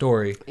awesome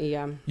story.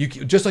 Yeah. You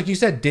just like you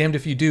said, damned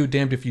if you do,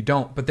 damned if you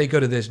don't. But they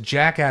go to this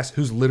jackass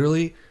who's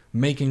literally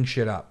making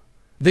shit up.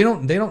 They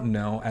don't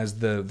know as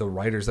the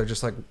writers. They're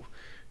just like,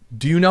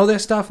 do you know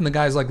this stuff? And the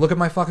guy's like, look at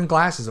my fucking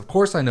glasses. Of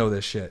course I know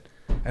this shit.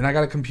 And I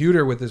got a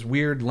computer with this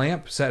weird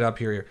lamp set up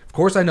here. Of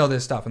course I know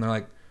this stuff. And they're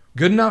like,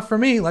 good enough for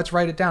me. Let's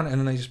write it down. And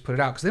then they just put it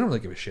out because they don't really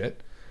give a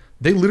shit.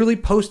 They literally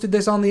posted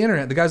this on the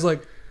internet. The guy's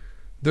like,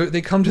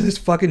 They come to this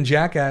fucking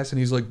jackass and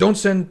he's like, don't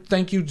send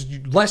thank you,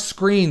 less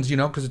screens, you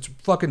know, because it's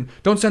fucking,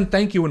 don't send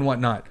thank you and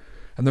whatnot.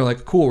 And they're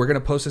like, cool, we're going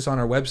to post this on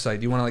our website.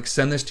 Do you want to like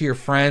send this to your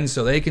friends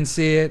so they can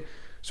see it?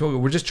 So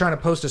we're just trying to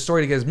post a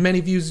story to get as many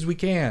views as we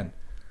can.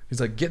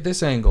 He's like, get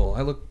this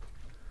angle.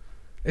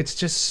 It's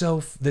just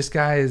so, this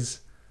guy is,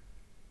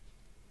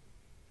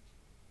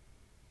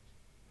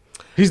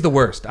 he's the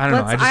worst. I don't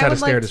know. I just had to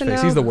stare at his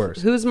face. He's the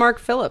worst. Who's Mark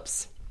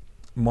Phillips?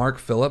 Mark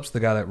Phillips, the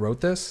guy that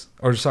wrote this?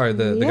 Or sorry,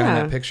 the guy in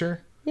that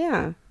picture?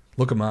 Yeah.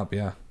 Look him up,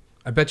 yeah.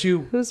 I bet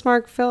you... Who's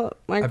Mark Phillips?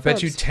 I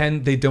bet you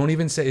 10... They don't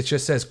even say... It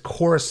just says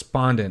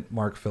correspondent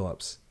Mark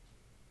Phillips.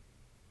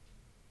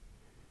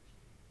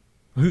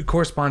 Who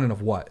correspondent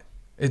of what?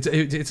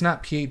 It's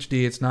not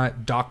PhD. It's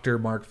not Dr.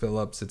 Mark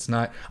Phillips. It's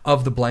not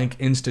of the blank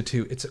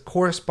institute. It's a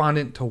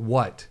correspondent to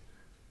what?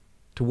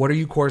 To what are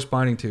you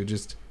corresponding to?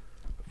 Just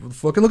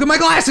fucking look at my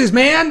glasses,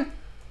 man!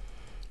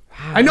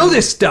 Wow. I know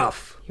this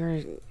stuff.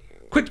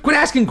 Quit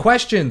asking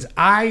questions.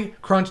 I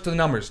crunched the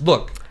numbers.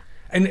 Look.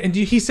 And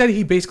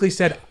he basically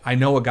said, I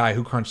know a guy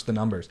who crunched the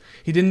numbers.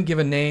 He didn't give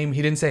a name.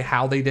 He didn't say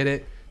how they did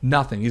it.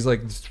 Nothing. He's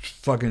like,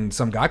 fucking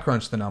some guy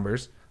crunched the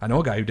numbers. I know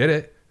a guy who did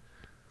it.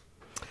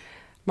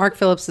 Mark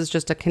Phillips is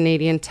just a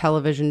Canadian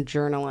television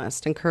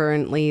journalist and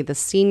currently the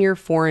senior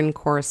foreign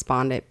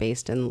correspondent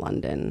based in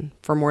London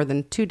for more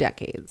than 2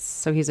 decades.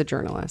 So he's a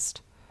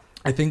journalist.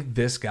 I think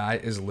this guy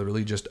is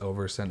literally just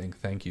over sending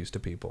thank yous to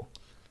people.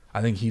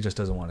 I think he just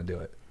doesn't want to do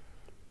it.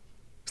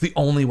 It's the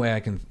only way I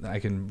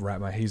can wrap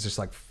my... He's just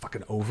like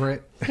fucking over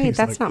it. Hey,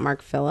 that's not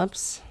Mark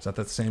Phillips. Is that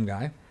the same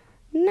guy?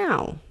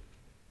 No.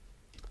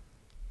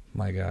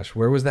 My gosh,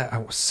 where was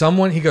that?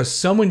 Someone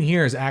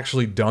here has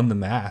actually done the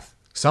math.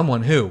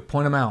 Someone who?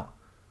 Point him out.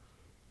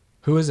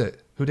 Who is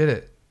it? Who did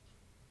it?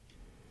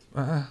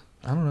 I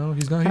don't know.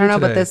 He's not here today. I don't know,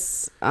 but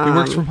this... he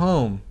works from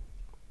home.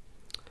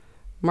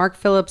 Mark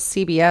Phillips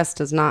CBS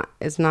is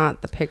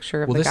not the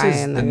picture of the guy in there.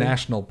 This is the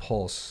National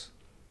Pulse.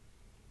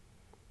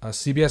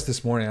 CBS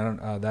this morning.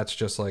 That's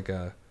just like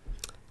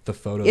the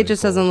photo. It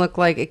just doesn't look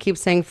like. It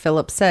keeps saying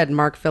Phillips said.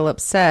 Mark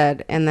Phillips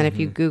said, and then if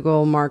you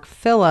Google Mark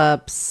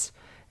Phillips,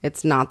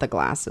 it's not the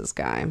glasses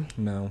guy.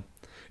 No.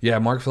 Yeah,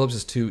 Mark Phillips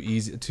is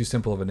too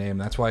simple of a name.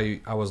 That's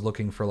why I was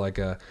looking for like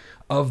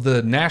of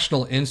the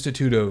National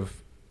Institute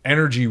of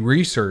Energy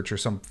Research or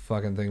some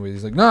fucking thing. Where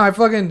he's like, no, I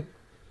fucking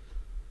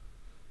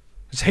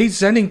just hate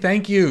sending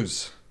thank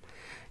yous.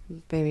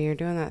 Baby, you're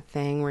doing that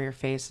thing where your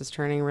face is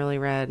turning really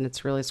red and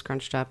it's really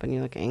scrunched up and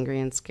you look angry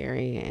and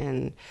scary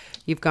and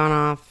you've gone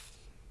off.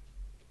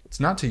 It's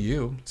not to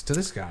you. It's to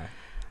this guy.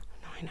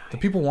 No, I know. The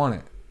people want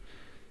it.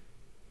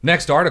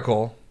 Next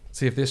article. Let's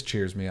see if this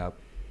cheers me up.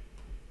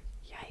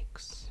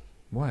 Yikes.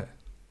 What?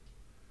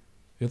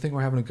 You don't think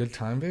we're having a good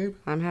time, babe?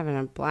 I'm having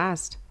a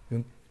blast.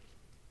 You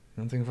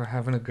don't think we're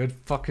having a good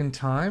fucking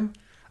time?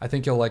 I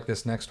think you'll like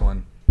this next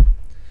one.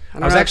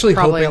 I was actually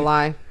probably hoping, a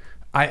lie.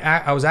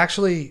 I was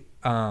actually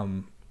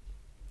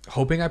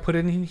hoping I put it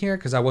in here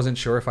because I wasn't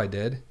sure if I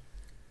did.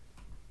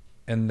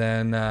 And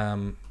then,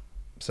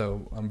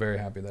 so I'm very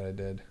happy that I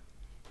did.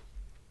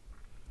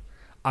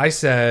 I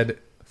said,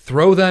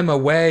 Throw Them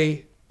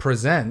Away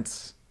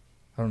presents.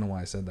 I don't know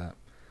why I said that.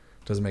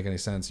 Doesn't make any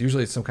sense.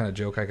 Usually it's some kind of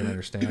joke I can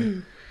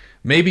understand.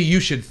 Maybe you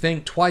should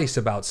think twice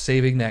about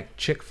saving that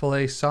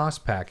Chick-fil-A sauce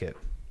packet.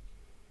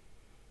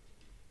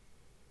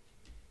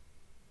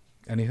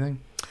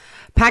 Anything?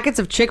 Packets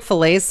of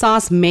Chick-fil-A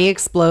sauce may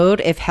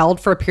explode if held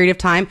for a period of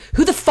time.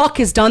 Who the fuck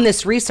has done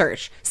this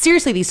research?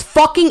 Seriously, these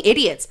fucking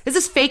idiots. This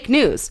is fake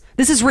news.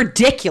 This is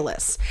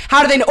ridiculous.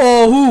 How do they know?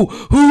 Oh,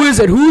 who is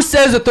it? Who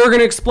says that they're going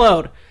to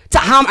explode?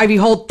 Have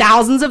you hold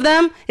thousands of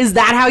them? Is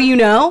that how you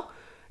know?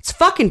 It's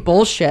fucking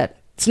bullshit.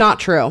 It's not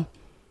true.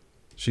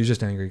 She's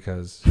just angry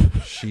because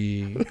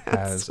she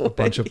has a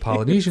bunch of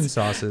Polynesian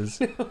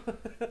sauces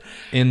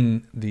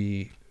in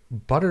the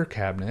butter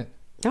cabinet.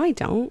 No, I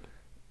don't.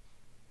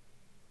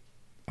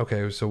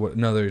 Okay, so what?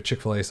 No, they're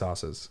Chick-fil-A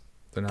sauces.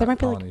 They're not There might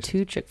be Polynesian. like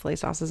 2 Chick-fil-A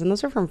sauces, and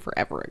those are from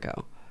forever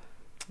ago.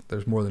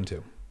 There's more than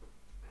 2.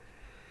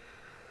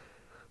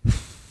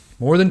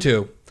 More than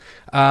 2.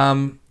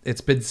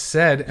 It's been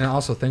said, and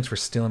also thanks for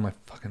stealing my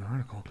fucking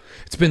article.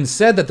 It's been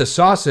said that the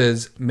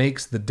sauces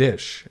makes the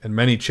dish, and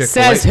many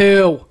Chick-fil-A... Says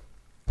who?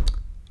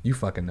 You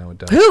fucking know it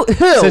does. Who?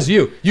 Says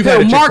you. You've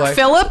had a Chick-fil-A. Mark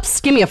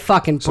Phillips? Give me a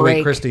fucking break. So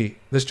wait, Christy,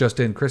 this just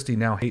in. Christy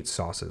now hates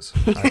sauces.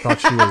 I thought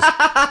she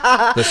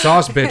was the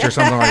sauce bitch or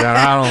something like that.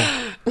 I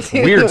don't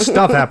know. Weird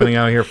stuff happening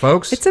out here,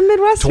 folks. It's a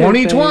Midwestern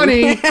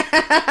 2020.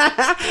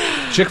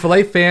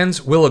 Chick-fil-A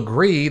fans will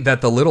agree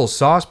that the little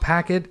sauce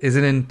packet is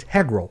an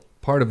integral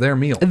part of their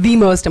meal. The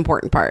most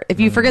important part. If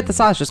you forget the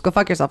sauce, just go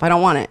fuck yourself. I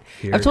don't want it.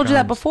 I've told you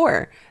that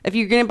before. If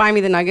you're going to buy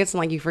me the nuggets and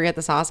like you forget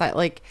the sauce, I'm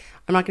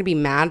not going to be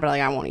mad, but like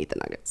I won't eat the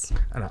nuggets.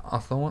 And I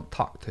also won't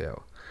talk to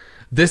you.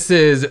 This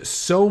is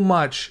so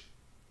much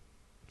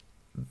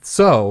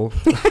so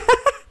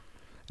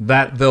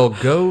that they'll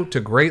go to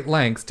great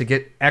lengths to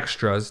get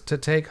extras to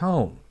take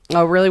home.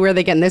 Oh, really? Where are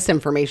they getting this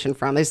information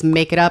from? They just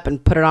make it up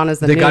and put it on as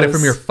the news. They got it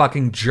from your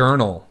fucking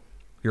journal.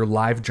 Your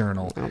live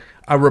journal. Oh.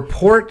 A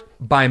report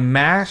by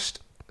Mashed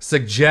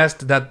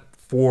suggests that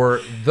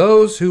For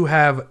those who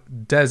have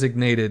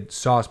designated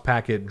sauce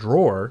packet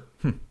drawer,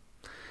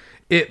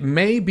 it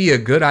may be a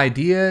good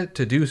idea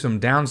to do some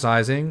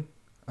downsizing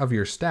of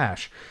your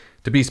stash.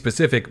 To be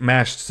specific,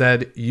 Mash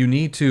said you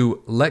need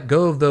to let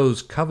go of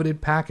those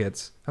coveted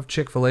packets of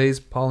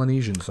Chick-fil-A's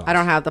Polynesian sauce. I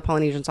don't have the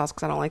Polynesian sauce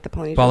because I don't like the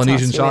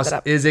Polynesian sauce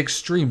is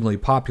extremely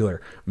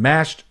popular.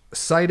 Mash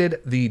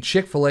cited the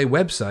Chick-fil-A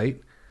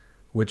website,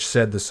 which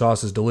said the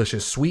sauce's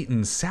delicious sweet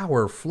and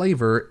sour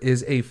flavor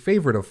is a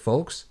favorite of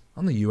folks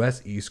on the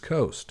U.S. East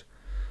Coast.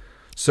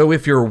 So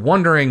if you're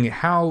wondering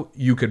how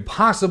you could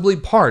possibly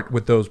part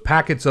with those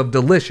packets of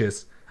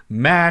delicious,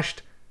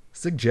 Mashed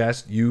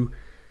suggests you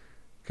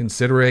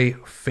consider a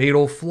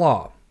fatal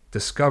flaw.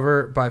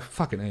 Discover by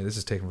fucking hey, this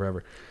is taking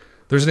forever.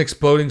 There's an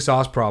exploding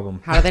sauce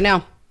problem. How do they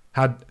know?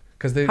 How do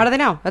they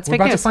know? That's we're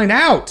fake about news. to find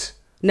out.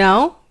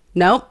 No,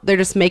 they're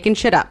just making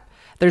shit up.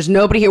 There's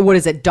nobody here. What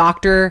is it,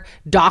 Dr.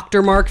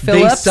 Mark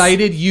Phillips? They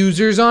cited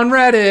users on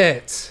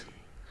Reddit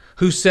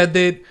who said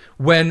that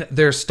when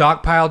they're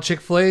stockpiled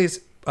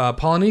Chick-fil-A's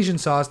Polynesian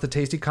sauce, the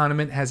tasty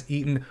condiment has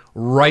eaten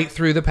right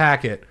through the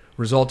packet,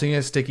 resulting in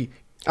a sticky.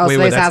 Oh, wait,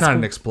 so that's not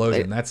an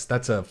explosion.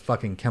 That's a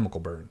fucking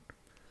chemical burn.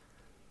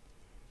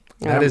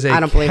 That is a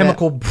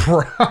chemical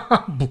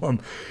problem.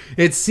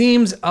 It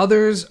seems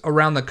others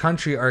around the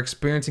country are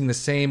experiencing the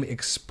same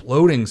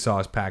exploding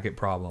sauce packet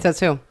problem. That's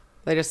who.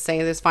 They just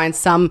say this. Find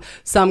some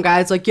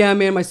guys like, yeah,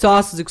 man, my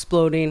sauce is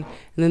exploding,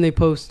 and then they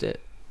post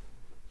it.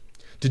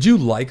 Did you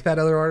like that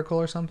other article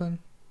or something?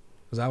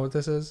 Is that what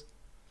this is?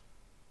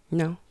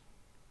 No.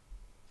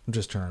 I'm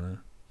just wondering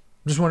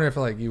if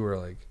like you were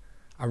like,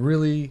 I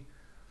really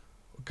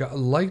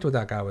liked what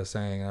that guy was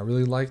saying. I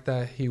really liked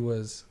that he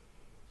was.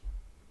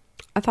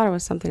 I thought it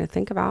was something to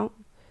think about.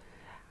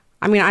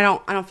 I mean, I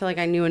don't feel like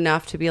I knew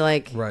enough to be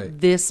like, right,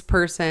 this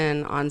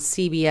person on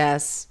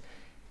CBS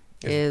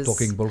is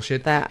talking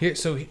bullshit. That here,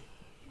 so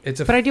it's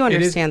a. But I do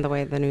understand the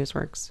way the news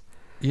works.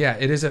 Yeah,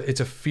 it's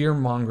a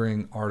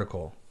fear-mongering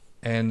article,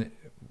 and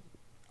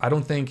I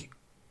don't think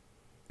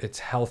it's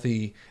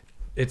healthy.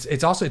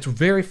 It's also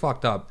very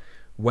fucked up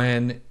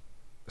when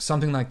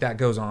something like that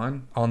goes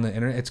on the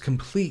internet. It's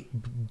complete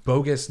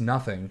bogus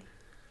nothing,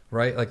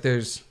 right? Like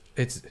there's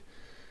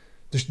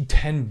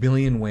 10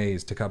 billion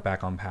ways to cut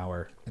back on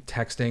power.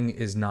 Texting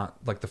is not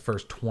like the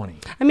first 20.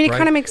 I mean, it right?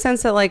 kind of makes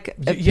sense that like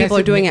people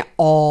are doing it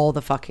all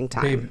the fucking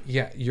time. Babe,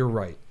 yeah, you're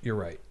right.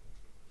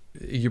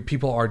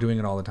 People are doing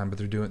it all the time, but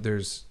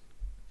there's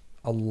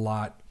a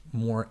lot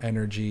more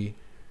energy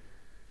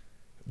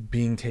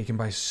being taken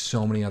by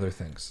so many other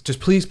things.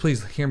 Just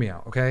please hear me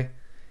out, okay?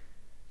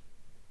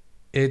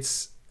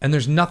 And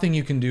there's nothing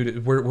you can do to.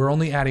 We're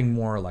only adding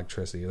more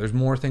electricity. There's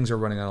more things are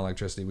running on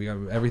electricity. We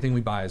have everything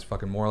we buy is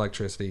fucking more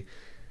electricity.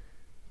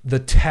 The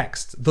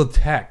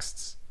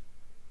texts.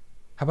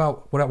 How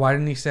about why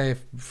didn't he say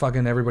if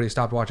fucking everybody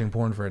stopped watching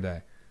porn for a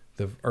day,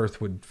 the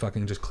earth would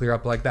fucking just clear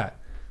up like that,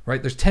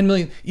 right? There's 10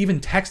 million, even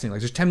texting.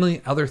 Like there's 10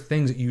 million other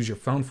things that you use your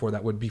phone for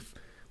that would be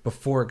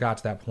before it got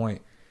to that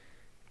point.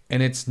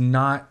 And it's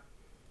not.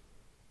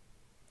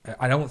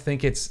 I don't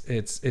think it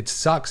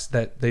sucks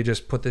that they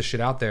just put this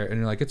shit out there and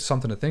you're like, it's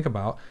something to think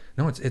about.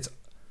 No,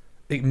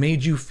 it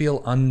made you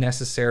feel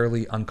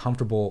unnecessarily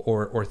uncomfortable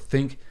or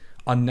think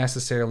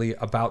unnecessarily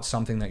about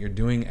something that you're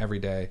doing every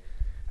day,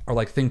 or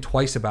like think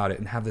twice about it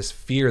and have this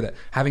fear that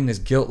having this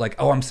guilt, like,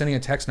 oh, I'm sending a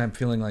text and I'm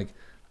feeling like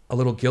a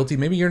little guilty.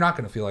 Maybe you're not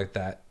going to feel like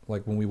that.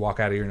 Like when we walk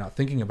out of here, you're not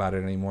thinking about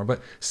it anymore,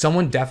 but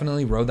someone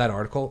definitely read that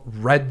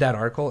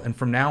article. And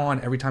from now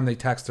on, every time they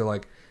text, they're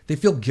like, they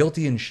feel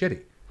guilty and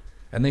shitty.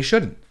 And they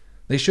shouldn't.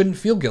 They shouldn't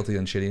feel guilty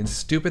and shitty. It's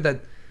stupid that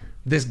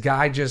this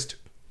guy just...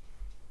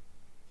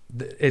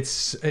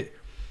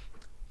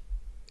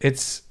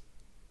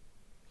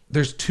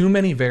 There's too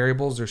many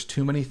variables. There's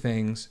too many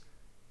things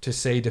to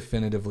say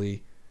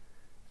definitively.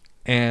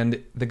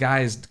 And the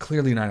guy is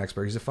clearly not an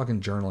expert. He's a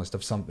fucking journalist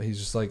of something. He's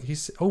just like,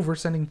 he's over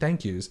sending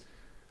thank yous.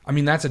 I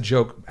mean, that's a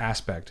joke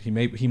aspect. He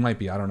might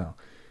be. I don't know.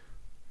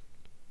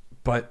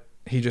 But...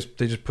 they just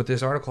put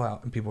this article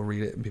out and people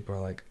read it and people are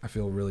like, I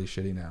feel really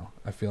shitty now.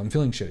 I'm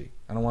feeling shitty.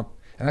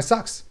 And that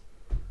sucks.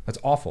 That's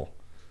awful.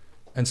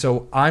 And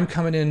so I'm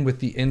coming in with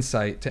the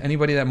insight to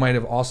anybody that might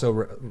have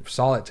also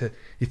saw it.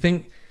 You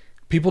think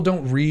people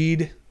don't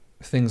read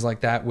things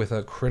like that with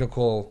a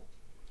critical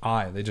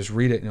eye. They just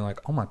read it and you're like,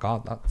 oh my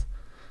God,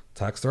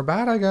 texts are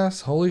bad, I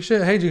guess. Holy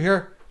shit. Hey, did you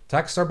hear?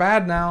 Texts are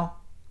bad now.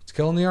 It's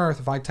killing the earth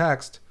if I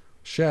text.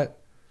 Shit.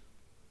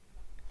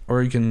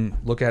 Or you can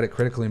look at it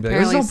critically and be like,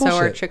 apparently this is all so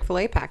bullshit. are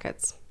Chick-fil-A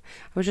packets.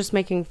 I was just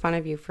making fun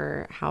of you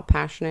for how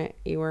passionate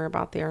you were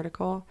about the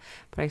article,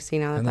 but I see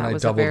now that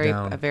was a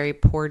very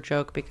poor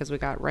joke because we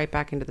got right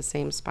back into the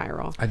same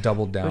spiral. I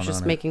doubled down on it. I was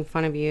just making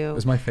fun of you.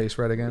 Was my face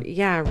red again?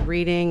 Yeah,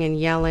 reading and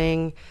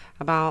yelling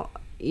about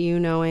you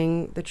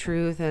knowing the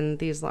truth and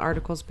these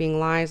articles being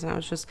lies, and I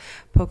was just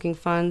poking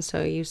fun.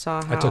 So you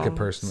saw how I took it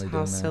personally.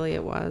 How silly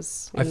it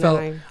was. I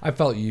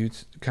felt you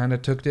kind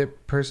of took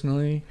it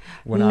personally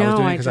when I was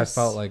doing it because I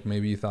felt like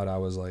maybe you thought I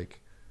was like.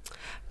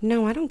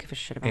 No, I don't give a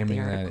shit about the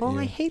article.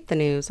 I hate the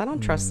news. I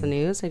don't trust the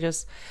news.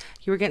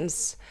 You were getting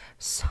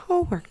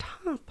so worked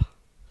up.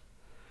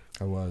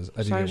 I was.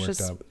 I did So get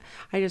worked up.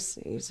 it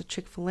was a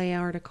Chick-fil-A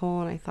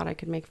article, and I thought I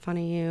could make fun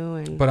of you.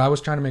 And But I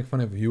was trying to make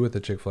fun of you with the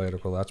Chick-fil-A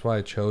article. That's why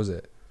I chose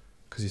it.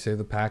 Because you saved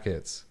the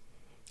packets.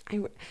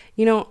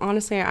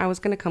 Honestly, I was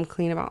going to come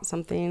clean about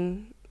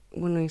something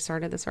when we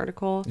started this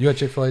article. You had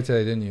Chick-fil-A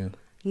today, didn't you?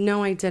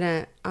 No, I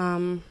didn't.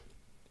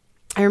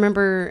 I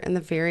remember in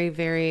the very,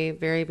 very,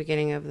 very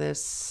beginning of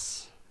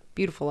this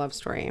beautiful love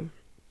story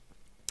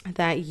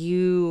that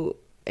you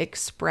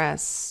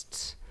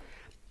expressed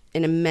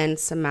an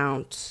immense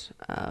amount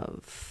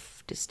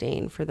of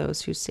disdain for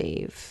those who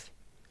save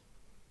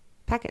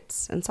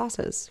packets and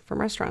sauces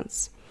from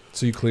restaurants.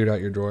 So you cleared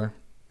out your drawer?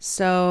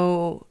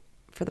 So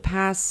for the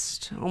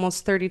past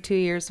almost 32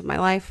 years of my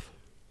life,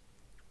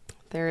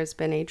 there has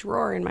been a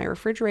drawer in my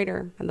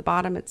refrigerator. At the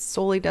bottom, it's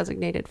solely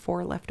designated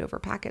for leftover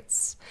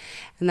packets.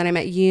 And then I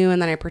met you,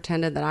 and then I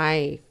pretended that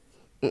I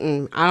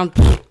don't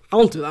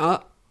do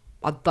that.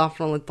 I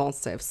definitely don't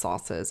save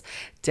sauces.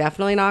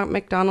 Definitely not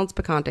McDonald's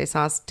picante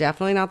sauce.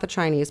 Definitely not the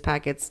Chinese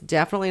packets.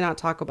 Definitely not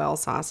Taco Bell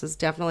sauces.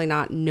 Definitely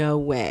not. No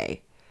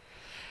way.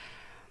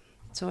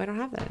 So I don't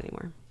have that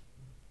anymore.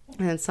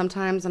 And then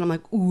sometimes, and I'm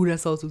like, ooh, that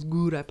sauce is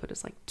good. I put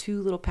just like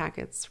 2 little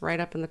packets right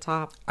up in the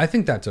top. I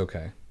think that's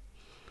okay.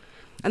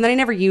 And then I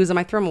never use them.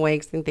 I throw them away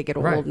because I think they get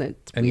old, and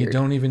it's and weird. You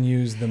don't even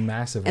use the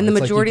massive and one.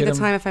 the It's majority like of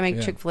the time, if I make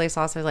Chick-fil-A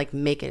sauce, I like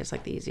make it. It's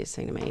like the easiest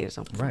thing to make.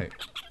 Right.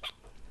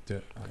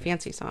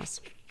 Fancy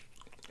sauce.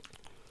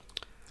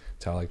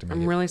 That's how I like to make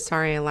I'm it. really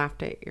sorry I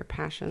laughed at your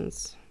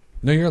passions.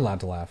 No, you're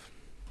allowed to laugh.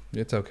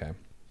 It's okay.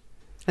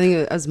 I think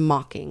it was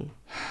mocking.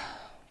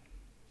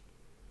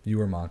 You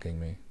were mocking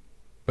me.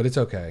 But it's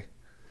okay.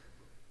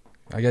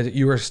 I get it.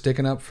 You were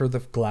sticking up for the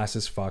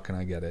glasses fuck, and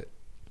I get it.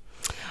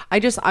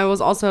 I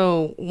was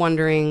also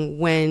wondering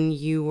when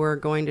you were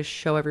going to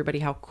show everybody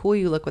how cool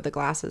you look with the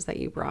glasses that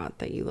you brought,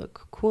 that you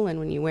look cool in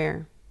when you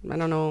wear. I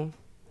don't know.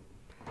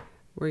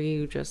 Were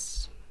you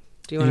just...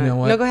 Do you want to... know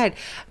what? No, go ahead.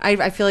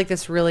 I feel like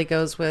this really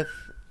goes with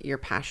your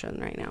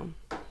passion right now.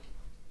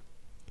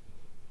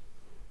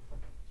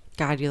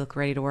 God, you look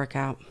ready to work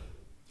out.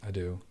 I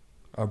do.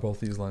 Are both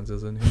these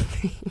lenses in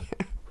here?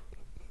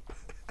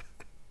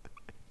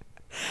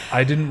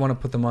 I didn't want to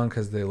put them on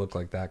because they look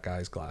like that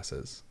guy's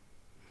glasses.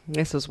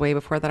 This was way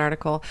before that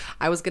article.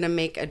 I was going to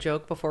make a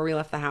joke before we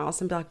left the house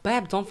and be like,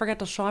 babe, don't forget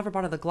to show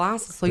everybody the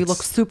glasses so you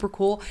look super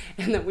cool.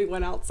 And then we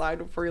went outside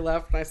before we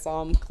left and I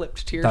saw them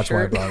clipped to your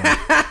shirt. Why I brought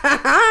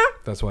them.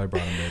 That's why I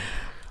brought them, babe.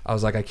 I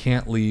was like, I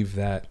can't leave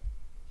that.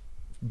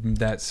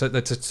 That's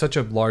such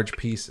a large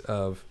piece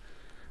of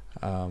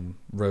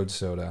road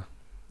soda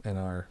in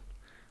our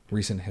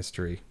recent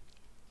history.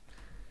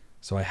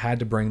 So I had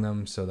to bring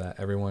them so that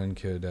everyone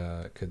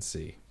could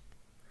see.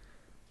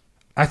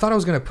 I thought I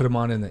was going to put them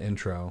on in the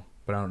intro,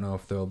 but I don't know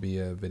if there'll be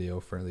a video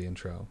for the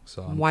intro.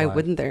 So why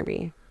wouldn't there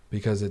be?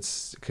 Because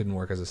it couldn't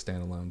work as a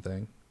standalone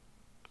thing.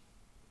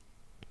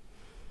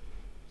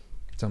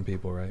 Some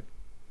people, right?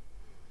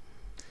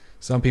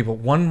 Some people.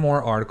 One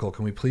more article.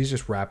 Can we please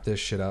just wrap this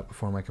shit up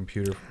before my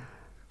computer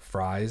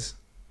fries?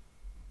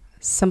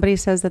 Somebody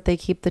says that they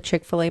keep the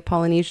Chick-fil-A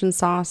Polynesian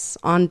sauce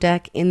on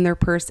deck in their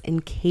purse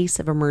in case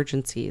of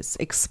emergencies.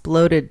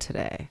 Exploded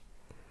today.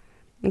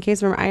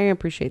 I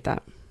appreciate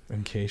that.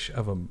 In case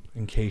of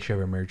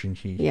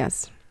emergency.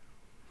 Yes.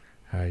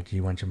 All right. Do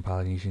you want some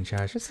Polynesian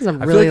sauce? This is a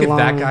really I feel like if long...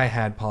 that guy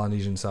had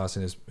Polynesian sauce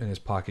in his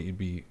pocket, you'd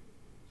be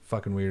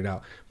fucking weirded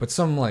out. But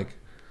some like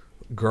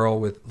girl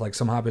with like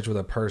some hot bitch with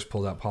a purse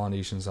pulled out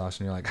Polynesian sauce,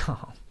 and you're like,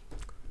 oh,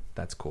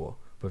 that's cool.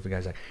 But if the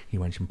guy's like, you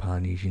want some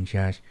Polynesian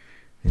sauce,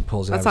 and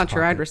pulls it out. That's not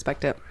true. I'd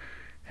respect it.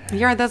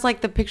 Yeah, that's like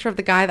the picture of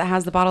the guy that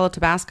has the bottle of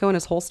Tabasco in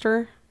his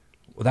holster.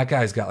 Well, that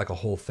guy's got like a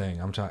whole thing.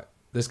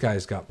 This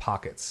guy's got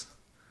pockets.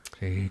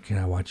 Hey, can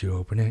I watch you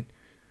open it?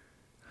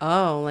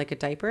 Oh, like a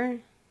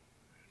diaper?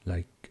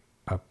 Like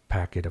a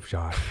packet of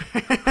sauce.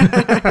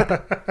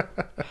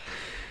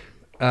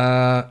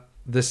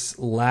 This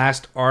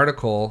last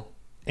article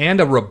and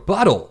a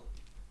rebuttal.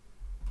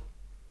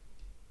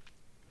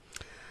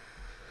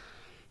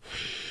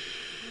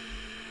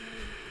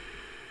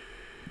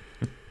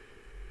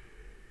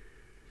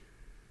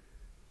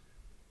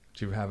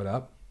 Do you have it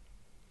up?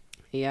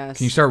 Yes.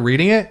 Can you start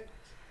reading it?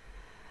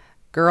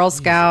 Girl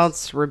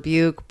Scouts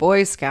rebuke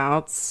Boy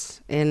Scouts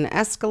in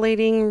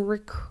escalating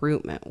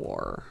recruitment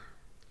war.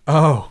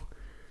 Oh,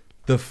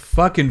 the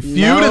fucking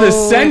feud of the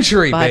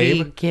century, babe.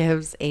 Nobody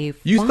gives a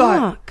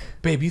fuck.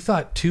 You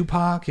thought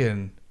Tupac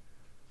and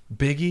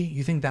Biggie,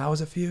 you think that was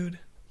a feud?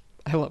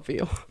 I love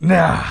you.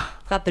 Nah.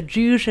 Got the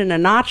Jews and the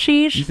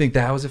Nazis. You think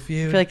that was a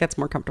feud? I feel like that's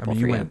more comfortable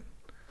for you.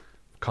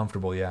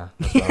 Comfortable, yeah.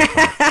 That's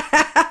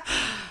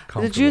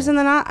what I the Jews and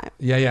the Nazis.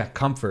 Yeah,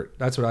 comfort.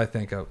 That's what I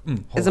think of.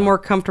 Is a more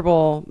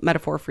comfortable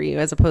metaphor for you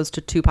as opposed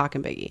to Tupac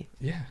and Biggie.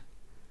 Yeah.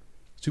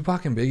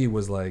 Tupac and Biggie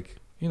was like,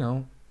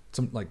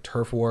 some like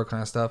turf war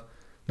kind of stuff.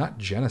 Not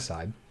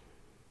genocide.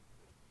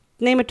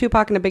 Name a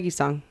Tupac and a Biggie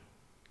song.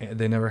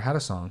 They never had a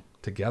song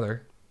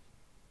together.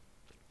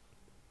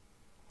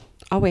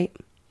 I'll wait.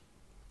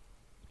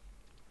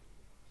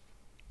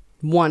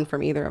 One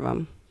from either of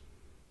them.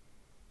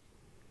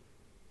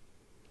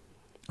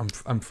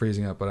 I'm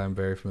freezing up, but I'm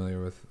very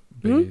familiar with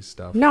Biggie's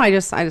stuff. No, I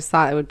just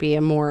thought it would be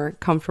a more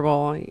comfortable.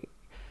 Are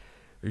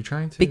you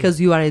trying to?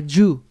 Because you are a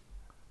Jew.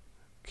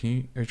 Are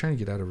you trying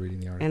to get out of reading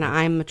the article? And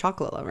I'm a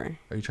chocolate lover.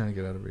 Are you trying to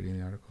get out of reading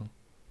the article?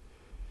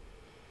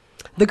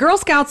 The Girl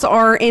Scouts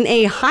are in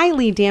a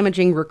highly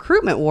damaging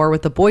recruitment war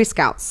with the Boy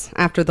Scouts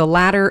after the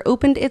latter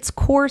opened its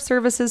core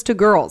services to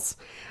girls,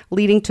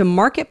 leading to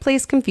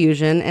marketplace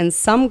confusion and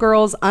some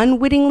girls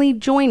unwittingly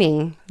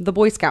joining the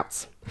Boy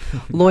Scouts.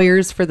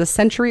 Lawyers for the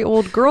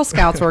century-old Girl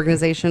Scouts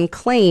organization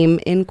claim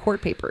in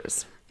court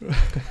papers.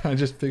 I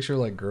just picture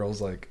like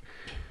girls like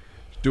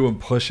doing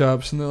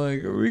push-ups and they're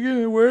like,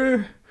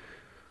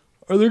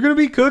 are there gonna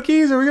be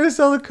cookies? Are we gonna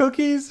sell the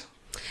cookies?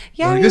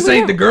 Yeah, like, this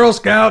ain't the Girl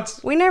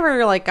Scouts. We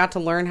never like got to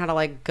learn how to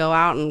like go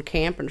out and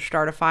camp and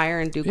start a fire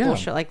and do cool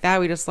shit like that.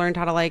 We just learned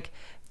how to like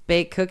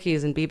bake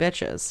cookies and be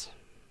bitches.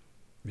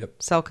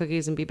 Yep. Sell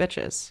cookies and be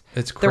bitches.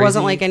 It's crazy. There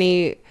wasn't like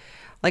any,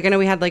 like I know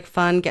we had like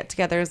fun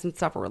get-togethers and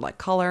stuff where we're like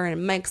color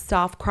and make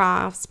soft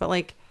crafts, but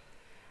like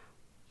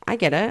I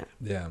get it.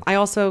 Yeah. I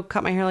also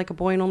cut my hair like a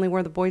boy and only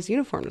wear the boys'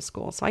 uniform to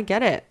school, so I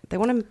get it. They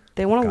want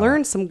to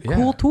learn some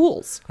cool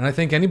tools. And I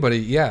think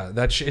anybody,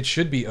 it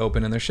should be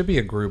open, and there should be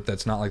a group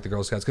that's not like the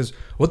Girl Scouts, because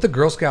what the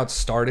Girl Scouts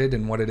started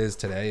and what it is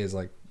today is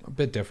like a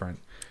bit different.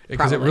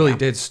 Because it really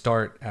did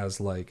start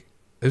as like,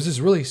 there's this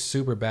really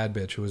super bad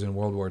bitch who was in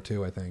World War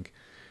II, I think,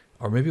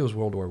 or maybe it was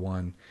World War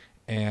I,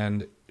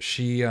 and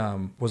she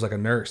was like a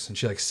nurse, and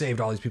she like saved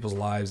all these people's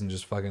lives and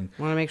just fucking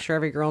want to make sure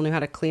every girl knew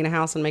how to clean a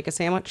house and make a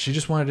sandwich. She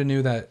just wanted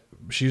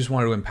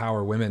to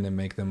empower women and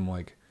make them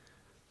like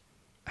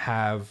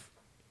have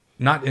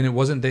not, and it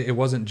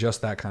wasn't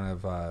just that kind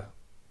of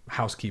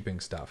housekeeping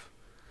stuff.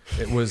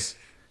 It was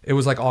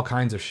like all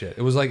kinds of shit.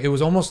 It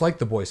was almost like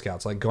the Boy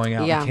Scouts, like going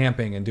out and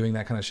camping and doing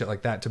that kind of shit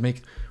like that to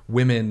make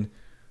women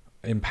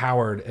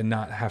empowered and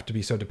not have to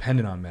be so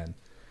dependent on men.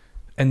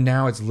 And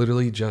now it's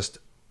literally just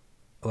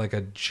like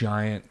a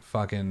giant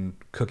fucking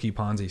cookie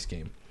Ponzi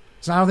scheme.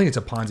 So I don't think it's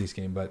a Ponzi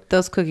scheme, but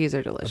those cookies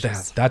are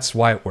delicious. That's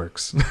why it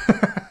works.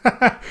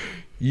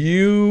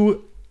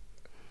 You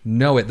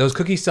know it. Those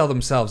cookies sell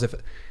themselves. If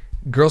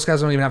Girl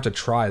Scouts don't even have to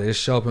try, they just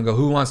show up and go,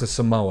 "Who wants a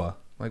Samoa?"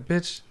 Like,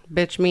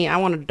 bitch me, I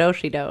want a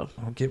do-shi-do.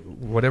 I'll get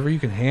whatever you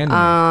can hand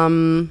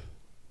me.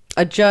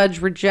 A judge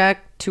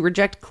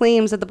reject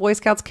claims that the Boy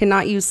Scouts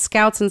cannot use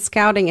Scouts and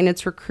Scouting in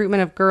its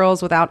recruitment of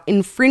girls without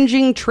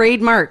infringing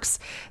trademarks.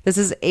 This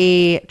is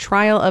a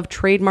trial of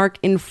trademark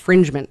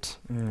infringement.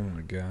 Oh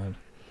my God.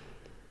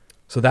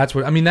 So that's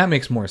what, I mean, that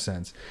makes more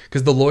sense.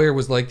 Because the lawyer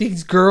was like,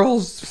 these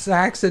girls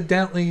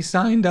accidentally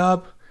signed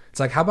up.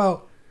 It's like, how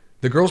about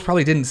the girls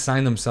probably didn't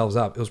sign themselves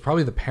up. It was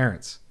probably the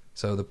parents.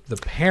 So the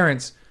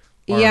parents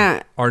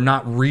are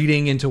not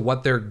reading into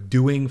what they're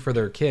doing for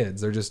their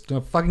kids. They're just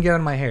fucking get out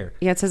of my hair.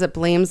 Yeah, it says it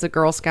blames the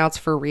Girl Scouts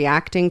for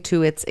reacting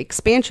to its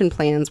expansion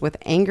plans with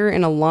anger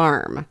and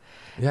alarm.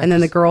 Yeah, and then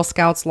the Girl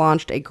Scouts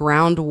launched a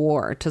ground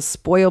war to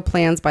spoil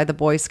plans by the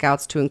Boy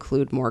Scouts to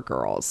include more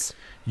girls.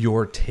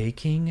 You're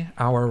taking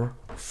our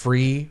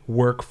free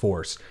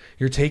workforce.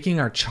 You're taking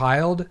our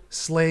child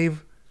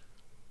slave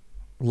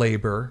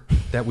labor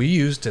that we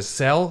use to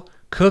sell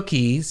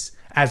cookies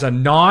as a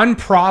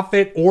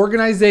non-profit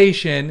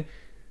organization,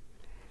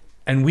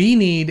 and we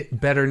need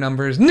better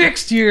numbers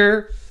next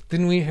year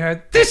than we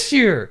had this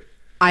year.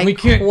 We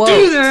can't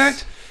do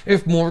that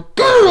if more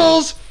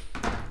girls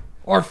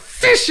are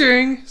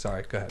fishing.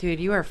 Sorry, go ahead. Dude,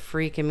 you are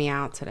freaking me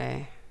out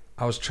today.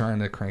 I was trying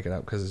to crank it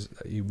up because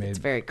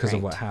because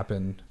of what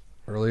happened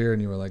earlier,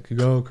 and you were like, "You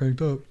go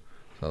cranked up."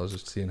 So I was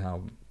just seeing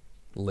how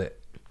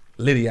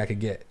litty I could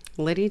get.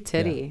 Litty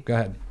titty. Yeah, go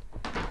ahead,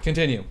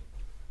 continue,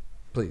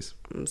 please.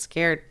 I'm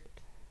scared.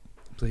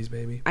 Please,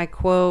 baby. I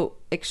quote,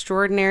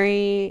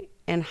 extraordinary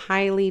and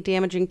highly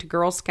damaging to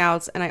Girl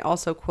Scouts, and I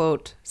also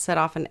quote, set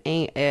off an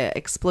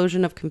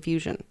explosion of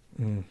confusion.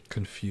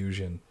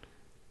 Confusion.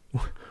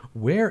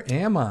 Where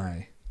am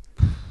I?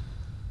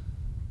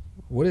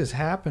 What is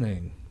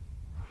happening?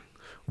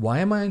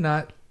 Why don't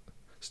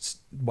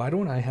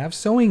I have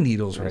sewing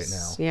needles right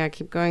now? Yeah, I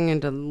keep going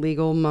into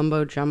legal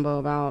mumbo jumbo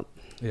about.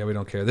 Yeah, we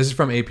don't care. This is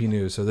from AP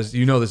News, so this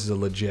is a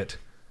legit.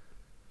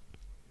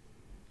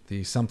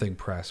 The something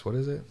press. What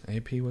is it?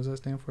 AP, what does that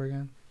stand for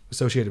again?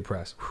 Associated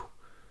Press. Whew.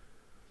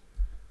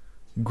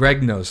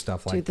 Greg knows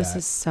stuff like that. Dude, this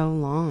is so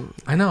long.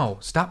 I know.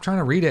 Stop trying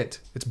to read it.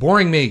 It's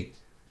boring me.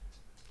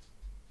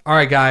 All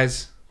right,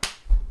 guys.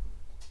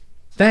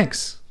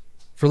 Thanks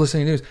for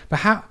listening to news. But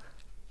how?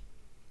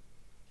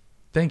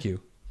 Thank you.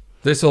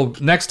 This'll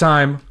next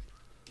time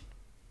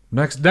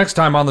on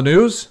the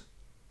news,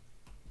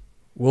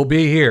 we'll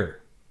be here.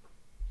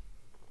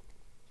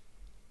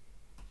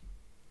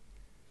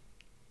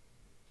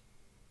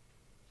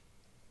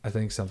 I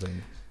think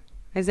something.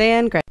 Isaiah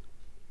and Greg.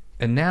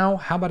 And now,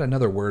 how about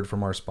another word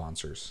from our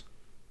sponsors?